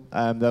vulnerable.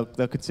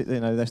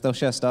 They'll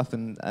share stuff,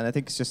 and I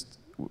think it's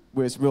a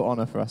real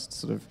honor for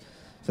us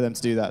for them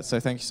to do that. So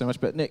thank you so much.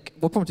 But Nick,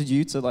 what prompted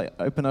you to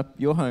open up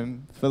your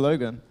home for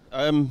Logan?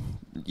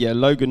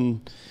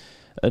 Logan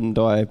and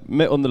I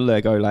met on the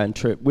Legoland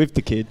trip with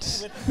the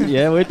kids.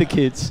 With the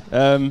kids.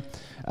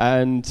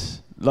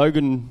 And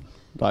Logan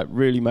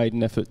really made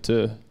an effort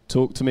to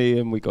talk to me,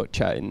 and we got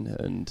chatting,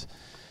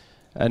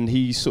 and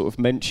he sort of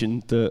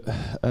mentioned that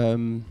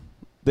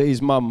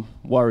his mum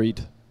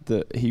worried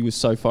that he was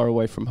so far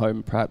away from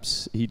home,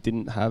 perhaps he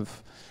didn't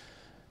have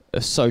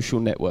a social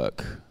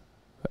network,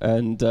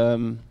 and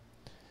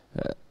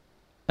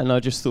I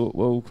just thought,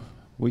 well,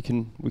 we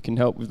can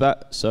help with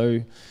that.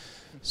 So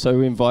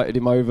we invited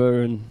him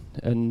over, and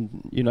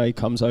he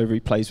comes over. He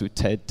plays with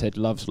Ted. Ted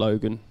loves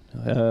Logan.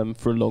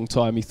 For a long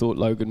time, he thought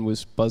Logan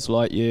was Buzz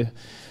Lightyear.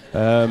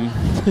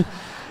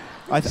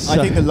 I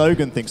think that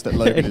Logan thinks that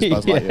Logan is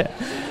Buzz Lightyear.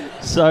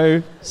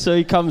 So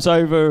he comes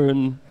over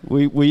and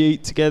we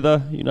eat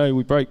together. You know,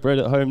 we break bread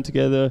at home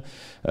together.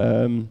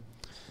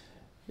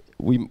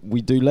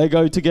 We do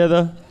Lego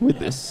together with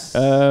this.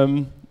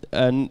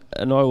 And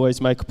I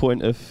always make a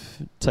point of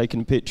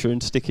taking a picture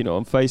and sticking it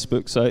on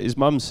Facebook so his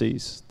mum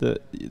sees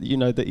that, you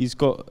know, that he's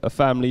got a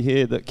family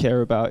here that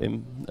care about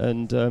him.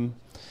 And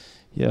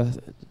yeah,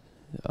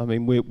 I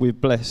mean, we're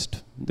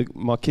blessed.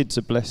 My kids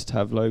are blessed to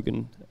have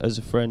Logan as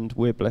a friend.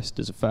 We're blessed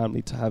as a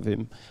family to have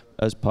him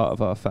as part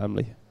of our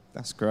family.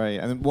 That's great.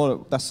 And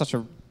that's such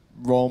a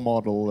role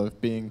model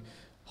of being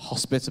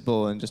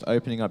hospitable and just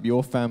opening up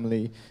your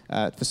family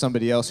for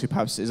somebody else who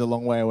perhaps is a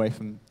long way away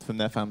from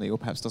their family, or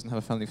perhaps doesn't have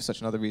a family for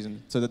such another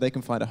reason, so that they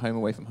can find a home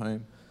away from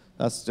home.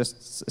 That's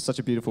just such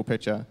a beautiful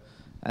picture.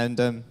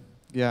 And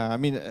yeah, I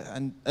mean,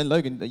 and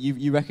Logan,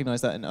 you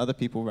recognize that in other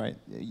people, right?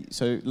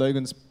 So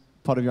Logan's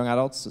part of Young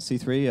Adults at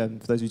C3,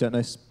 and for those who don't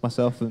know,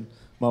 myself and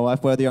my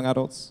wife, we're the Young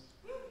Adults.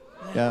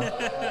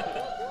 Yeah.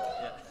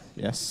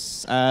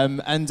 Yes.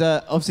 And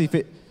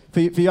obviously for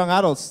young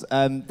adults,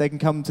 they can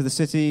come to the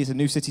city. It's a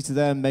new city to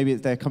them. Maybe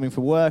they're coming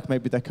for work.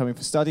 Maybe they're coming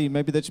for study.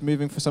 Maybe they're just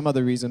moving for some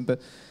other reason.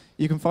 But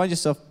you can find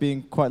yourself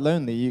being quite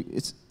lonely.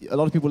 A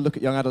lot of people look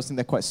at young adults and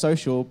think they're quite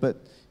social, but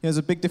there's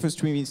a big difference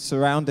between being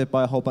surrounded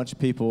by a whole bunch of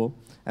people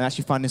and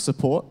actually finding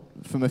support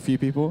from a few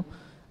people.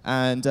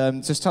 And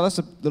just tell us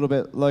a little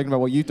bit, Logan,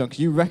 about what you've done,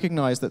 because you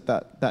recognize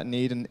that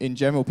need, and in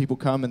general, people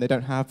come and they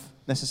don't have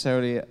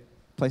necessarily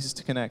places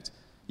to connect.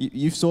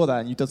 You saw that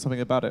and you've done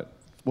something about it.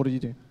 What did you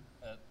do?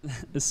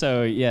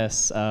 So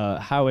yes,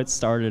 how it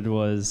started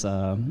was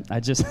I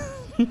just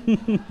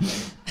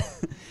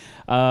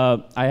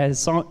I had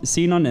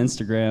seen on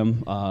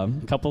Instagram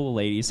a couple of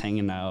ladies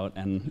hanging out,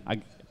 and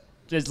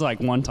just like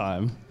one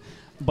time,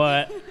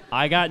 but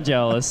I got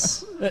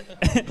jealous.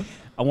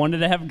 I wanted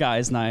to have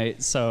guys'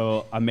 night,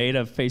 so I made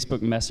a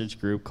Facebook message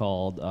group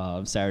called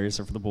Saturdays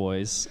Are for the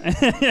Boys.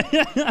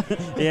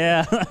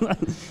 Yeah.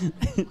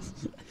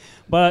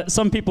 But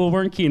some people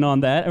weren't keen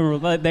on that,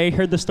 and they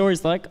heard the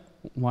stories like,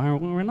 why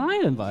weren't I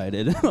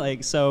invited?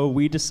 Like, so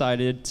we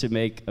decided to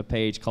make a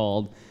page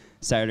called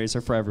Saturdays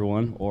Are for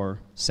Everyone, or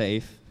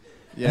SAFE.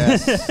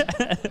 Yes,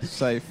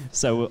 SAFE.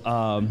 So,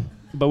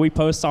 but we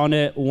post on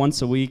it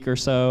once a week or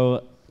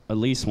so, at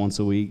least once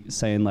a week,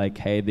 saying like,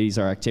 hey, these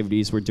are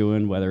activities we're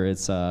doing, whether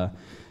it's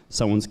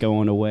someone's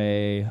going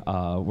away,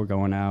 we're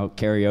going out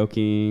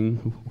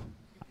karaokeing.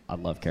 I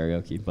love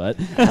karaoke, but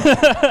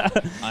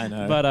I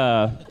know. But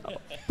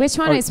we're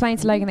trying to explain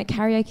to Logan that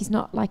karaoke's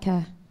not like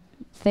a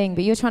thing,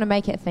 but you're trying to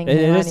make it a thing. It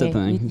here, is aren't a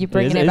you? thing. You're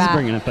bringing it back.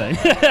 Bringing a thing.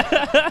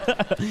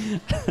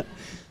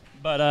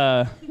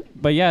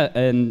 But yeah,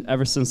 and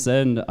ever since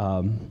then,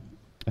 I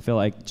feel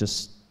like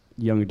just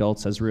young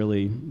adults has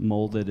really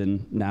molded,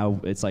 and now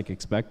it's like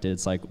expected.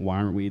 It's like, why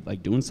aren't we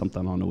like doing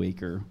something on a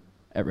week or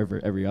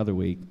every other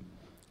week?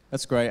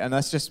 That's great, and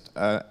that's just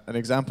an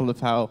example of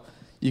how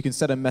you can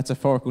set a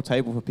metaphorical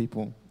table for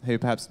people who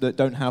perhaps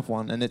don't have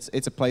one, and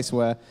it's a place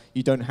where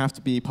you don't have to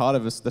be part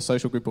of the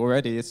social group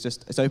already.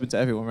 It's open to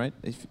everyone, right?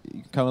 If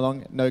you come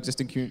along, no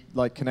existing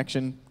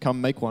connection, come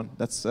make one.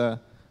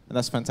 And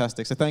that's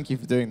fantastic. So thank you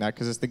for doing that,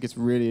 because I think it's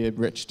really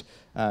enriched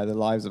the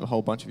lives of a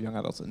whole bunch of young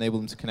adults, enable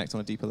them to connect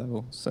on a deeper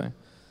level. So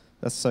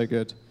that's so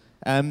good.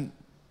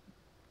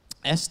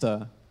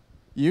 Esther,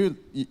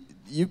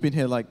 you've been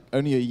here like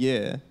only a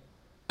year,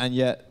 and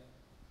yet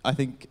I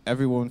think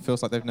everyone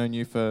feels like they've known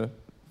you for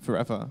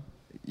forever.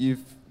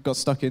 You've got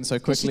stuck in so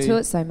quickly. She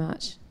taught so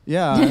much.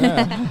 Yeah, I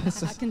know.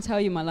 I can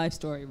tell you my life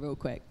story real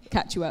quick.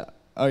 Catch you up.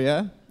 Oh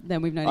yeah.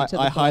 Then we've known each other.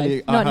 I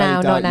highly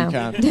doubt you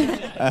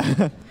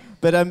can.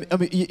 But I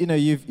mean,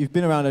 you've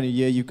been around only a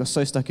year. You've got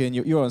so stuck in.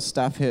 You're on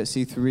staff here at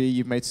C3.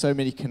 You've made so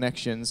many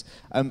connections.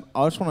 I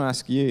just want to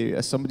ask you,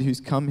 as somebody who's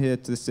come here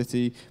to the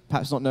city,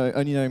 perhaps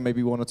only knowing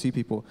maybe one or two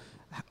people,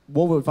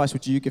 what advice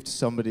would you give to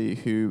somebody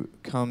who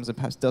comes and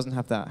perhaps doesn't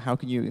have that? How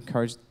can you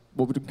encourage?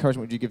 What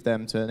encouragement would you give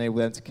them to enable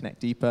them to connect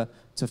deeper,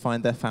 to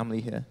find their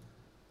family here?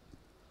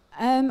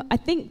 I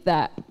think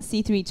that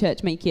C3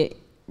 Church make it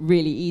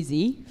really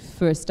easy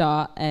for a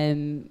start.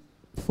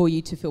 For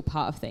you to feel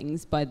part of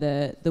things by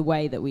the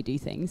way that we do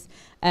things.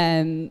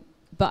 But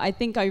I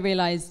think I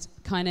realized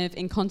kind of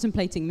in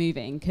contemplating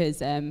moving,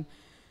 because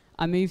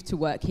I moved to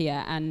work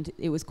here and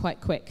it was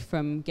quite quick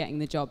from getting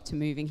the job to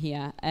moving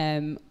here.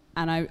 And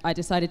I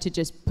decided to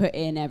just put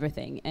in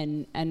everything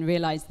and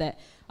realize that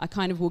I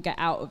kind of will get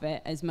out of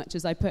it as much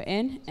as I put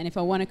in. And if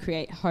I want to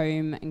create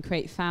home and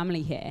create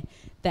family here,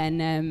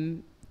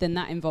 then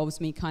that involves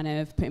me kind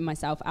of putting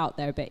myself out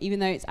there a bit, even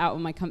though it's out of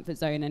my comfort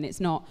zone and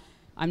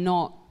I'm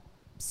not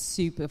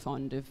super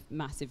fond of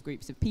massive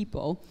groups of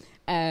people.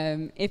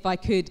 If I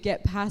could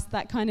get past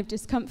that kind of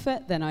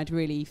discomfort, then I'd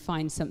really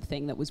find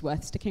something that was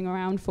worth sticking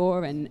around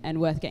for and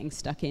worth getting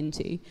stuck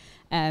into.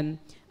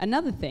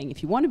 Another thing,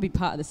 if you want to be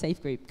part of the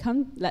Safe group,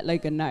 come let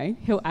Logan know.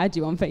 He'll add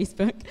you on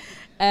Facebook.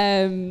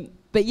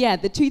 But yeah,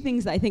 the two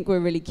things that I think were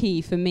really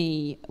key for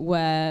me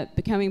were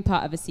becoming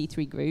part of a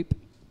C3 group,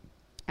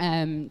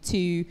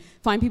 to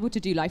find people to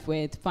do life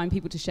with, find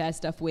people to share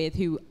stuff with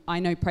who I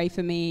know pray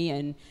for me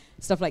and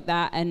stuff like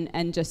that,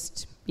 and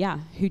just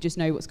who just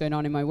know what's going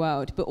on in my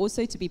world, but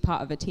also to be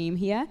part of a team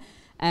here.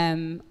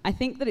 I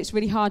think that it's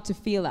really hard to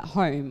feel at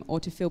home or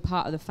to feel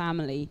part of the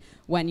family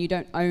when you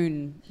don't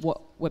own what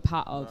we're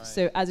part of. Right.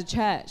 So as a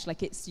church,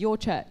 like, it's your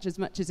church as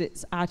much as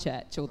it's our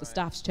church or the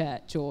staff's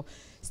church or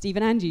Steve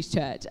and Angie's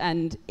church.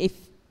 And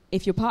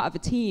if you're part of a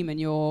team and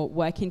you're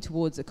working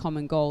towards a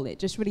common goal, it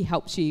just really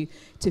helps you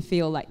to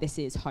feel like this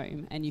is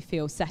home and you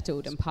feel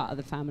settled and part of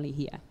the family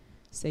here.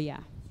 So yeah.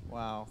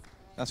 Wow,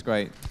 that's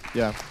great.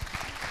 Yeah.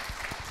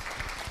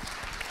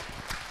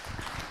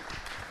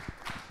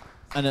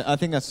 And I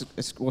think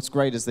what's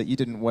great is that you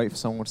didn't wait for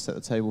someone to set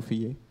the table for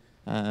you.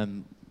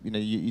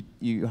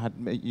 You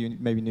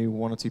maybe knew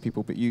one or two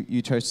people, but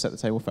you chose to set the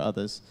table for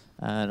others.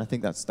 And I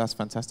think that's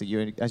fantastic.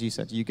 As you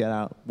said, you get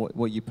out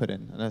what you put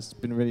in, and it's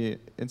been really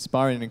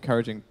inspiring and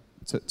encouraging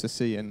to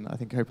see. And I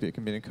think hopefully it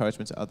can be an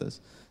encouragement to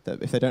others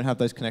that if they don't have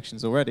those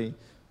connections already,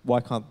 why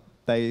can't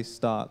they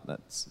start?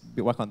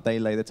 Why can't they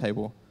lay the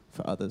table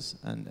for others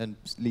and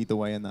lead the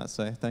way in that?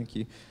 So thank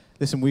you.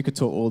 Listen, we could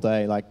talk all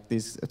day, like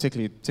these,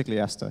 particularly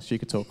Esther. She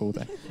could talk all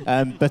day.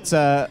 But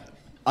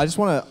I just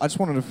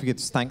wanted if we could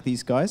just thank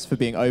these guys for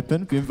being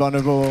open, being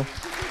vulnerable,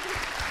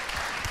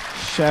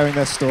 sharing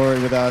their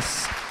story with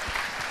us.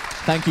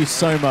 Thank you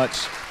so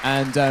much.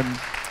 And and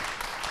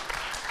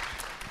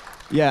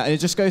it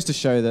just goes to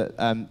show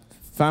that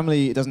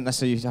family doesn't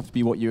necessarily have to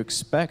be what you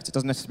expect. It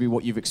doesn't necessarily be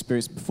what you've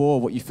experienced before,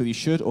 what you feel you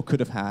should or could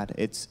have had.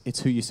 It's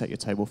who you set your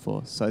table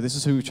for. So this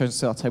is who we've chosen to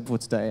set our table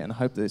for today, and I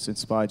hope that it's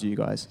inspired you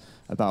guys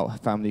about how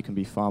family can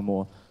be far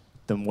more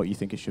than what you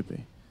think it should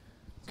be.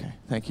 Okay,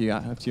 thank you.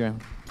 Up to you.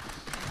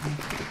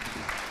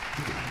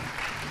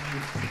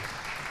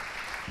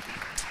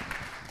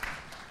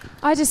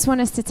 I just want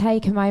us to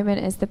take a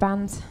moment as the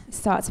band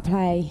start to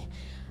play,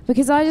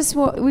 because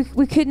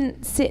we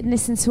couldn't sit and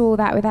listen to all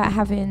that without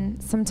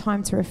having some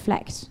time to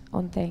reflect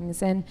on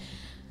things, and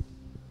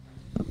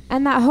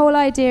that whole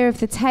idea of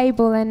the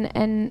table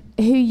and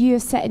who you're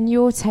setting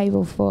your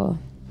table for.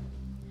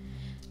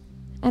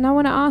 And I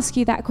want to ask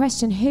you that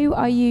question: who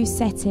are you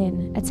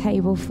setting a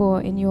table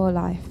for in your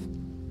life?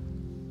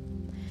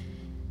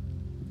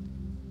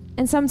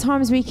 And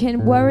sometimes we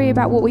can worry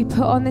about what we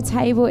put on the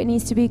table. It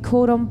needs to be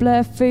cordon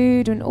bleu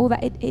food and all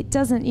that. It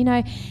doesn't,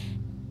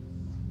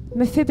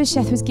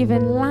 Mephibosheth was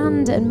given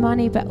land and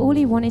money, but all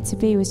he wanted to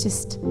be was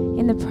just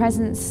in the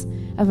presence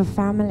of a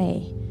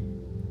family.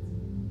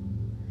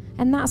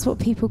 And that's what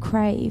people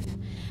crave.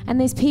 And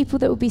there's people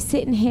that will be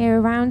sitting here,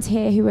 around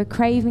here, who are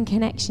craving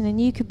connection, and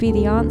you could be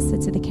the answer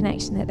to the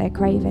connection that they're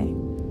craving.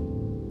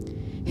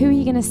 Who are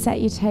you going to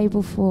set your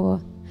table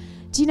for?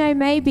 Do you know,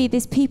 maybe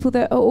there's people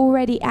that are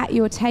already at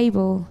your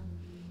table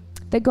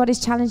that God is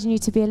challenging you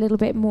to be a little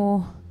bit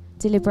more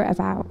deliberate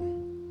about.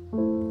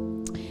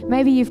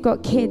 Maybe you've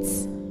got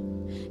kids.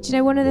 Do you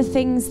know, one of the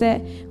things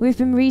that we've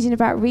been reading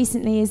about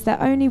recently is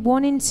that only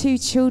 1 in 2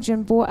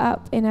 children brought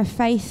up in a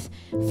faith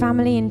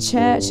family in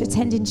church,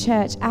 attending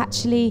church,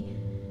 actually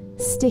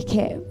stick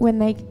it when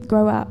they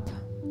grow up.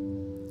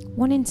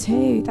 1 in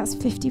 2, that's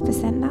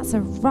 50%. That's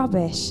a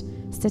rubbish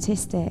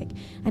statistic,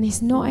 and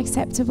it's not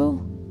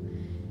acceptable.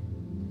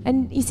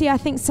 And you see, I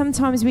think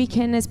sometimes we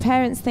can, as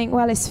parents, think,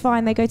 well, it's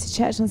fine, they go to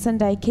church on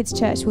Sunday, kids'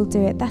 church will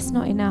do it. That's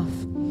not enough.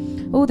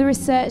 All the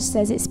research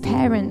says it's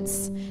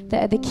parents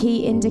that are the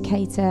key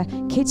indicator.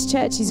 Kids'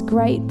 church is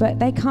great, but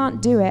they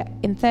can't do it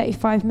in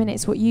 35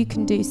 minutes, what you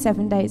can do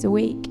 7 days a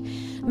week.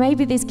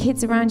 Maybe there's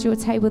kids around your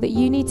table that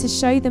you need to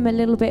show them a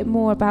little bit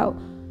more about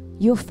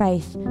your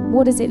faith.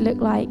 What does it look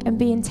like? And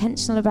be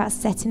intentional about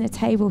setting a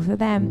table for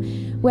them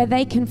where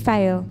they can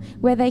fail,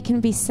 where they can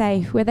be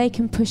safe, where they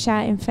can push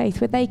out in faith,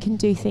 where they can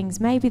do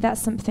things. Maybe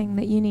that's something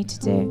that you need to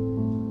do.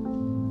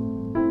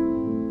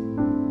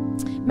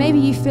 Maybe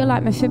you feel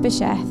like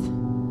Mephibosheth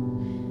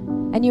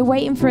and you're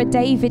waiting for a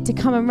David to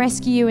come and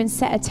rescue you and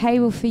set a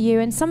table for you.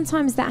 And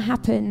sometimes that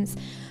happens,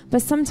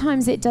 but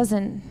sometimes it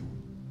doesn't.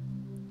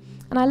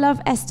 And I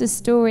love Esther's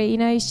story.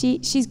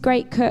 She's a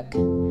great cook.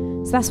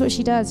 So that's what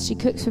she does. She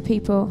cooks for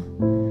people.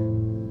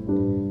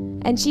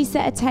 And she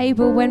set a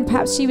table when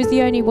perhaps she was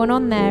the only one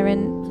on there,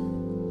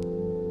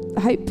 and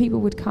I hope people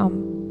would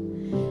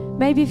come.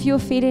 Maybe if you're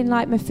feeling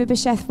like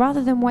Mephibosheth,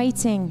 rather than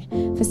waiting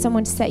for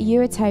someone to set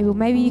you a table,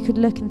 maybe you could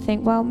look and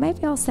think, well,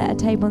 maybe I'll set a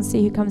table and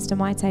see who comes to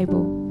my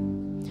table.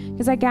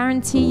 Because I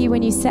guarantee you,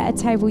 when you set a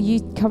table,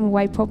 you come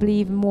away probably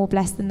even more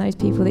blessed than those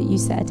people that you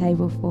set a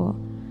table for.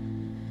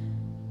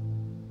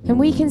 And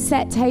we can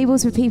set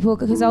tables for people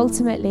because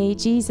ultimately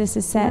Jesus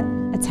has set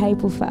a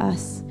table for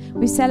us.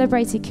 We've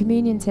celebrated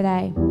communion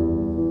today.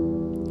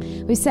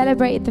 We've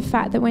celebrated the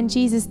fact that when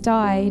Jesus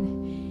died,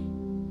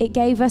 it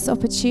gave us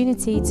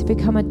opportunity to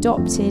become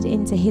adopted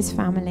into his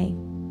family.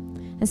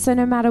 And so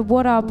no matter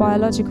what our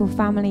biological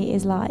family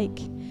is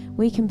like,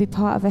 we can be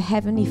part of a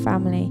heavenly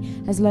family,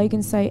 as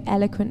Logan so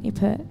eloquently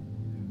put.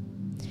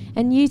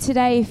 And you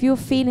today, if you're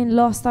feeling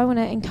lost, I want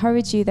to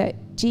encourage you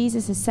that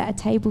Jesus has set a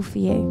table for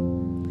you.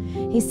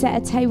 He's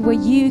set a table where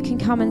you can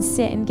come and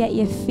sit and get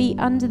your feet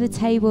under the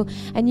table,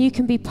 and you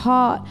can be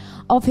part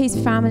of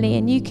his family,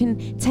 and you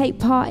can take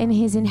part in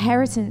his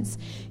inheritance.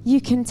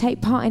 You can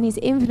take part in his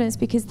influence,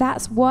 because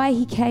that's why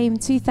he came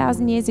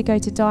 2,000 years ago,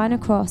 to die on a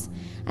cross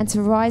and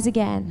to rise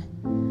again,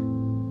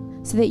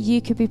 so that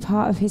you could be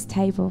part of his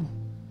table,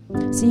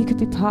 so you could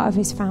be part of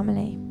his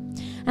family.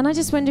 And I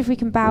just wonder if we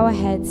can bow our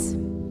heads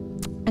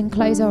and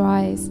close our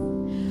eyes,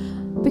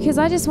 because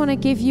I just want to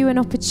give you an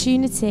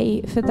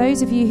opportunity for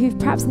those of you who've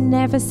perhaps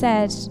never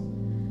said,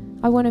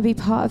 I want to be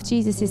part of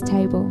Jesus'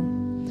 table.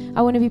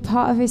 I want to be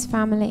part of his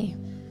family.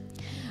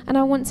 And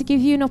I want to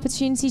give you an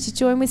opportunity to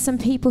join with some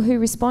people who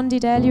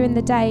responded earlier in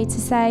the day to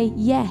say,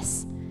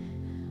 yes,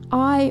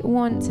 I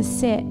want to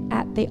sit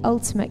at the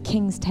ultimate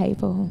King's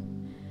table.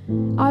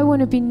 I want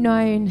to be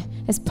known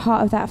as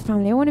part of that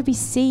family. I want to be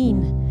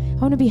seen.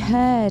 I want to be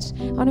heard.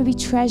 I want to be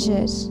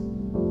treasured.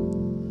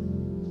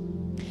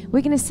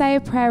 We're going to say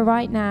a prayer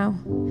right now.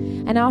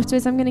 And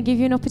afterwards, I'm going to give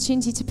you an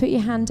opportunity to put your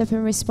hand up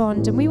and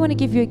respond. And we want to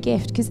give you a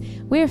gift, because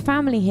we're a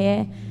family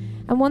here.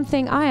 And one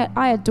thing,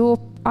 I adore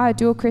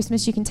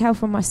Christmas. You can tell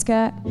from my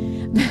skirt.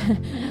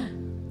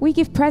 We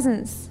give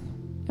presents.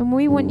 And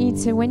we want you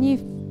to, when you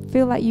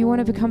feel like you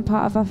want to become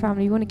part of our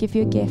family, we want to give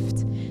you a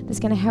gift that's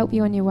going to help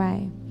you on your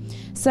way.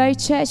 So,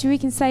 church, we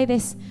can say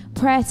this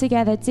prayer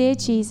together. Dear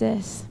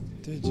Jesus,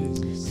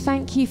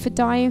 thank you for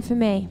dying for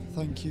me.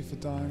 Thank you for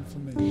dying for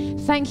me.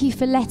 Thank you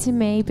for letting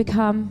me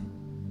become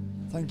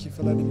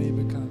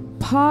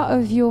part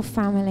of your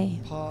family.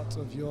 Part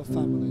of your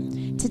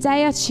family.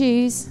 Today I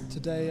choose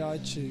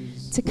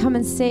to come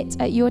and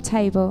sit at your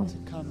table.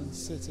 come and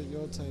sit at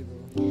your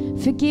table.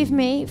 Forgive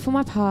me for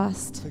my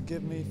past.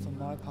 Forgive me for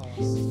my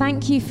past.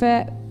 Thank you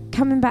for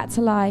coming back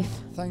to life,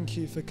 Thank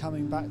you for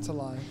coming back to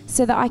life,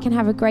 so that I can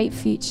have a great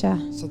future.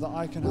 so that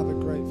I can have a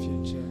great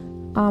future.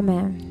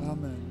 Amen.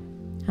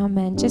 Amen.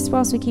 Amen. Just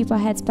whilst we keep our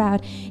heads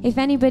bowed, if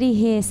anybody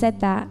here said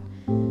that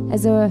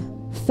as a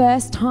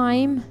first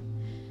time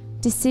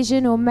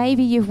decision, or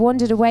maybe you've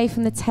wandered away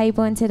from the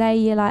table and today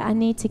you're like, I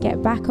need to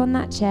get back on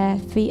that chair,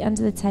 feet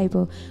under the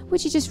table,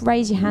 would you just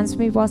raise your hands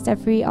for me whilst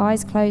every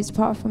eye's closed,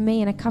 apart from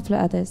me and a couple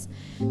of others,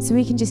 so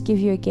we can just give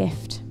you a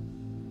gift.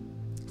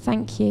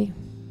 Thank you.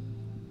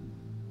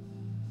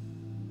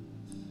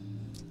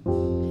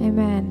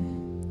 Amen.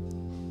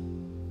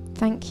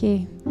 Thank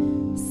you.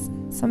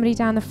 Somebody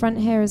down the front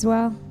here as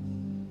well.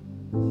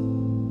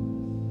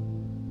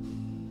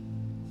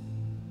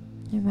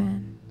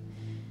 Amen.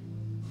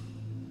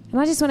 And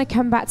I just want to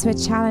come back to a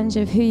challenge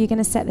of who you're going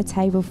to set the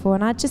table for.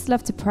 And I'd just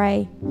love to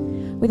pray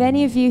with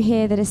any of you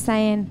here that are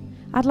saying,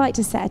 I'd like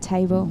to set a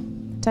table.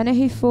 Don't know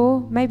who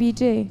for, maybe you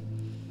do.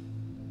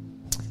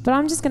 But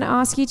I'm just going to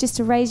ask you just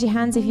to raise your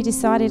hands if you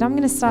decided, I'm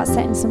going to start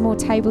setting some more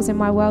tables in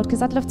my world,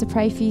 because I'd love to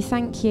pray for you.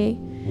 Thank you.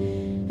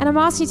 And I'm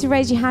asking you to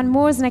raise your hand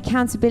more as an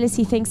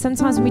accountability thing.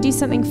 Sometimes when we do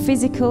something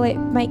physical, it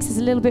makes us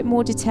a little bit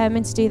more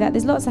determined to do that.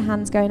 There's lots of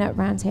hands going up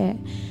around here.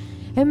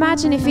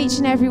 Imagine if each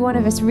and every one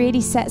of us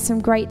really set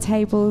some great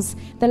tables,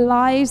 the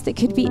lives that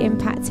could be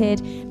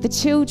impacted, the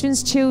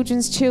children's children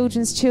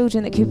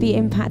that could be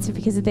impacted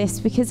because of this,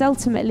 because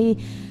ultimately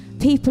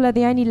people are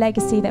the only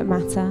legacy that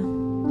matter.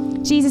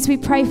 Jesus, we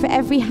pray for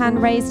every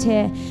hand raised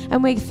here,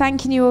 and we're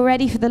thanking you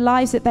already for the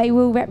lives that they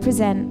will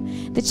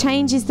represent, the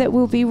changes that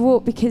will be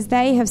wrought because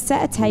they have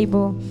set a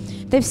table.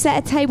 They've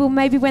set a table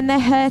maybe when they're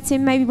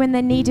hurting, maybe when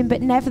they're needing,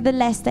 but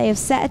nevertheless they have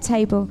set a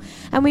table.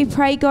 And we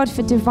pray, God,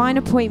 for divine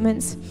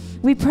appointments.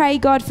 We pray,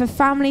 God, for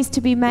families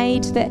to be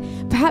made that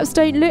perhaps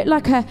don't look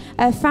like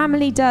a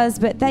family does,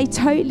 but they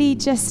totally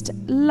just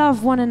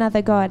love one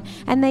another, God.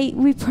 And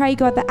we pray,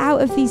 God, that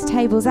out of these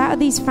tables, out of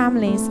these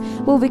families,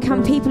 will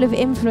become people of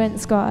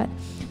influence, God.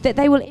 That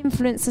they will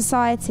influence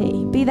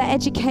society, be that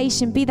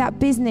education, be that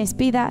business,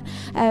 be that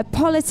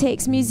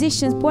politics,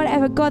 musicians,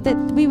 whatever, God, that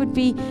we would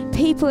be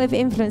people of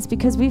influence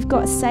because we've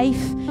got a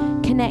safe,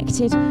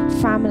 connected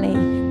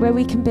family where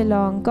we can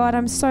belong. God,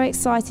 I'm so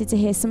excited to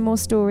hear some more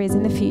stories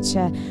in the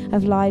future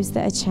of lives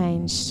that are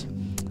changed.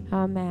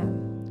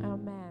 Amen.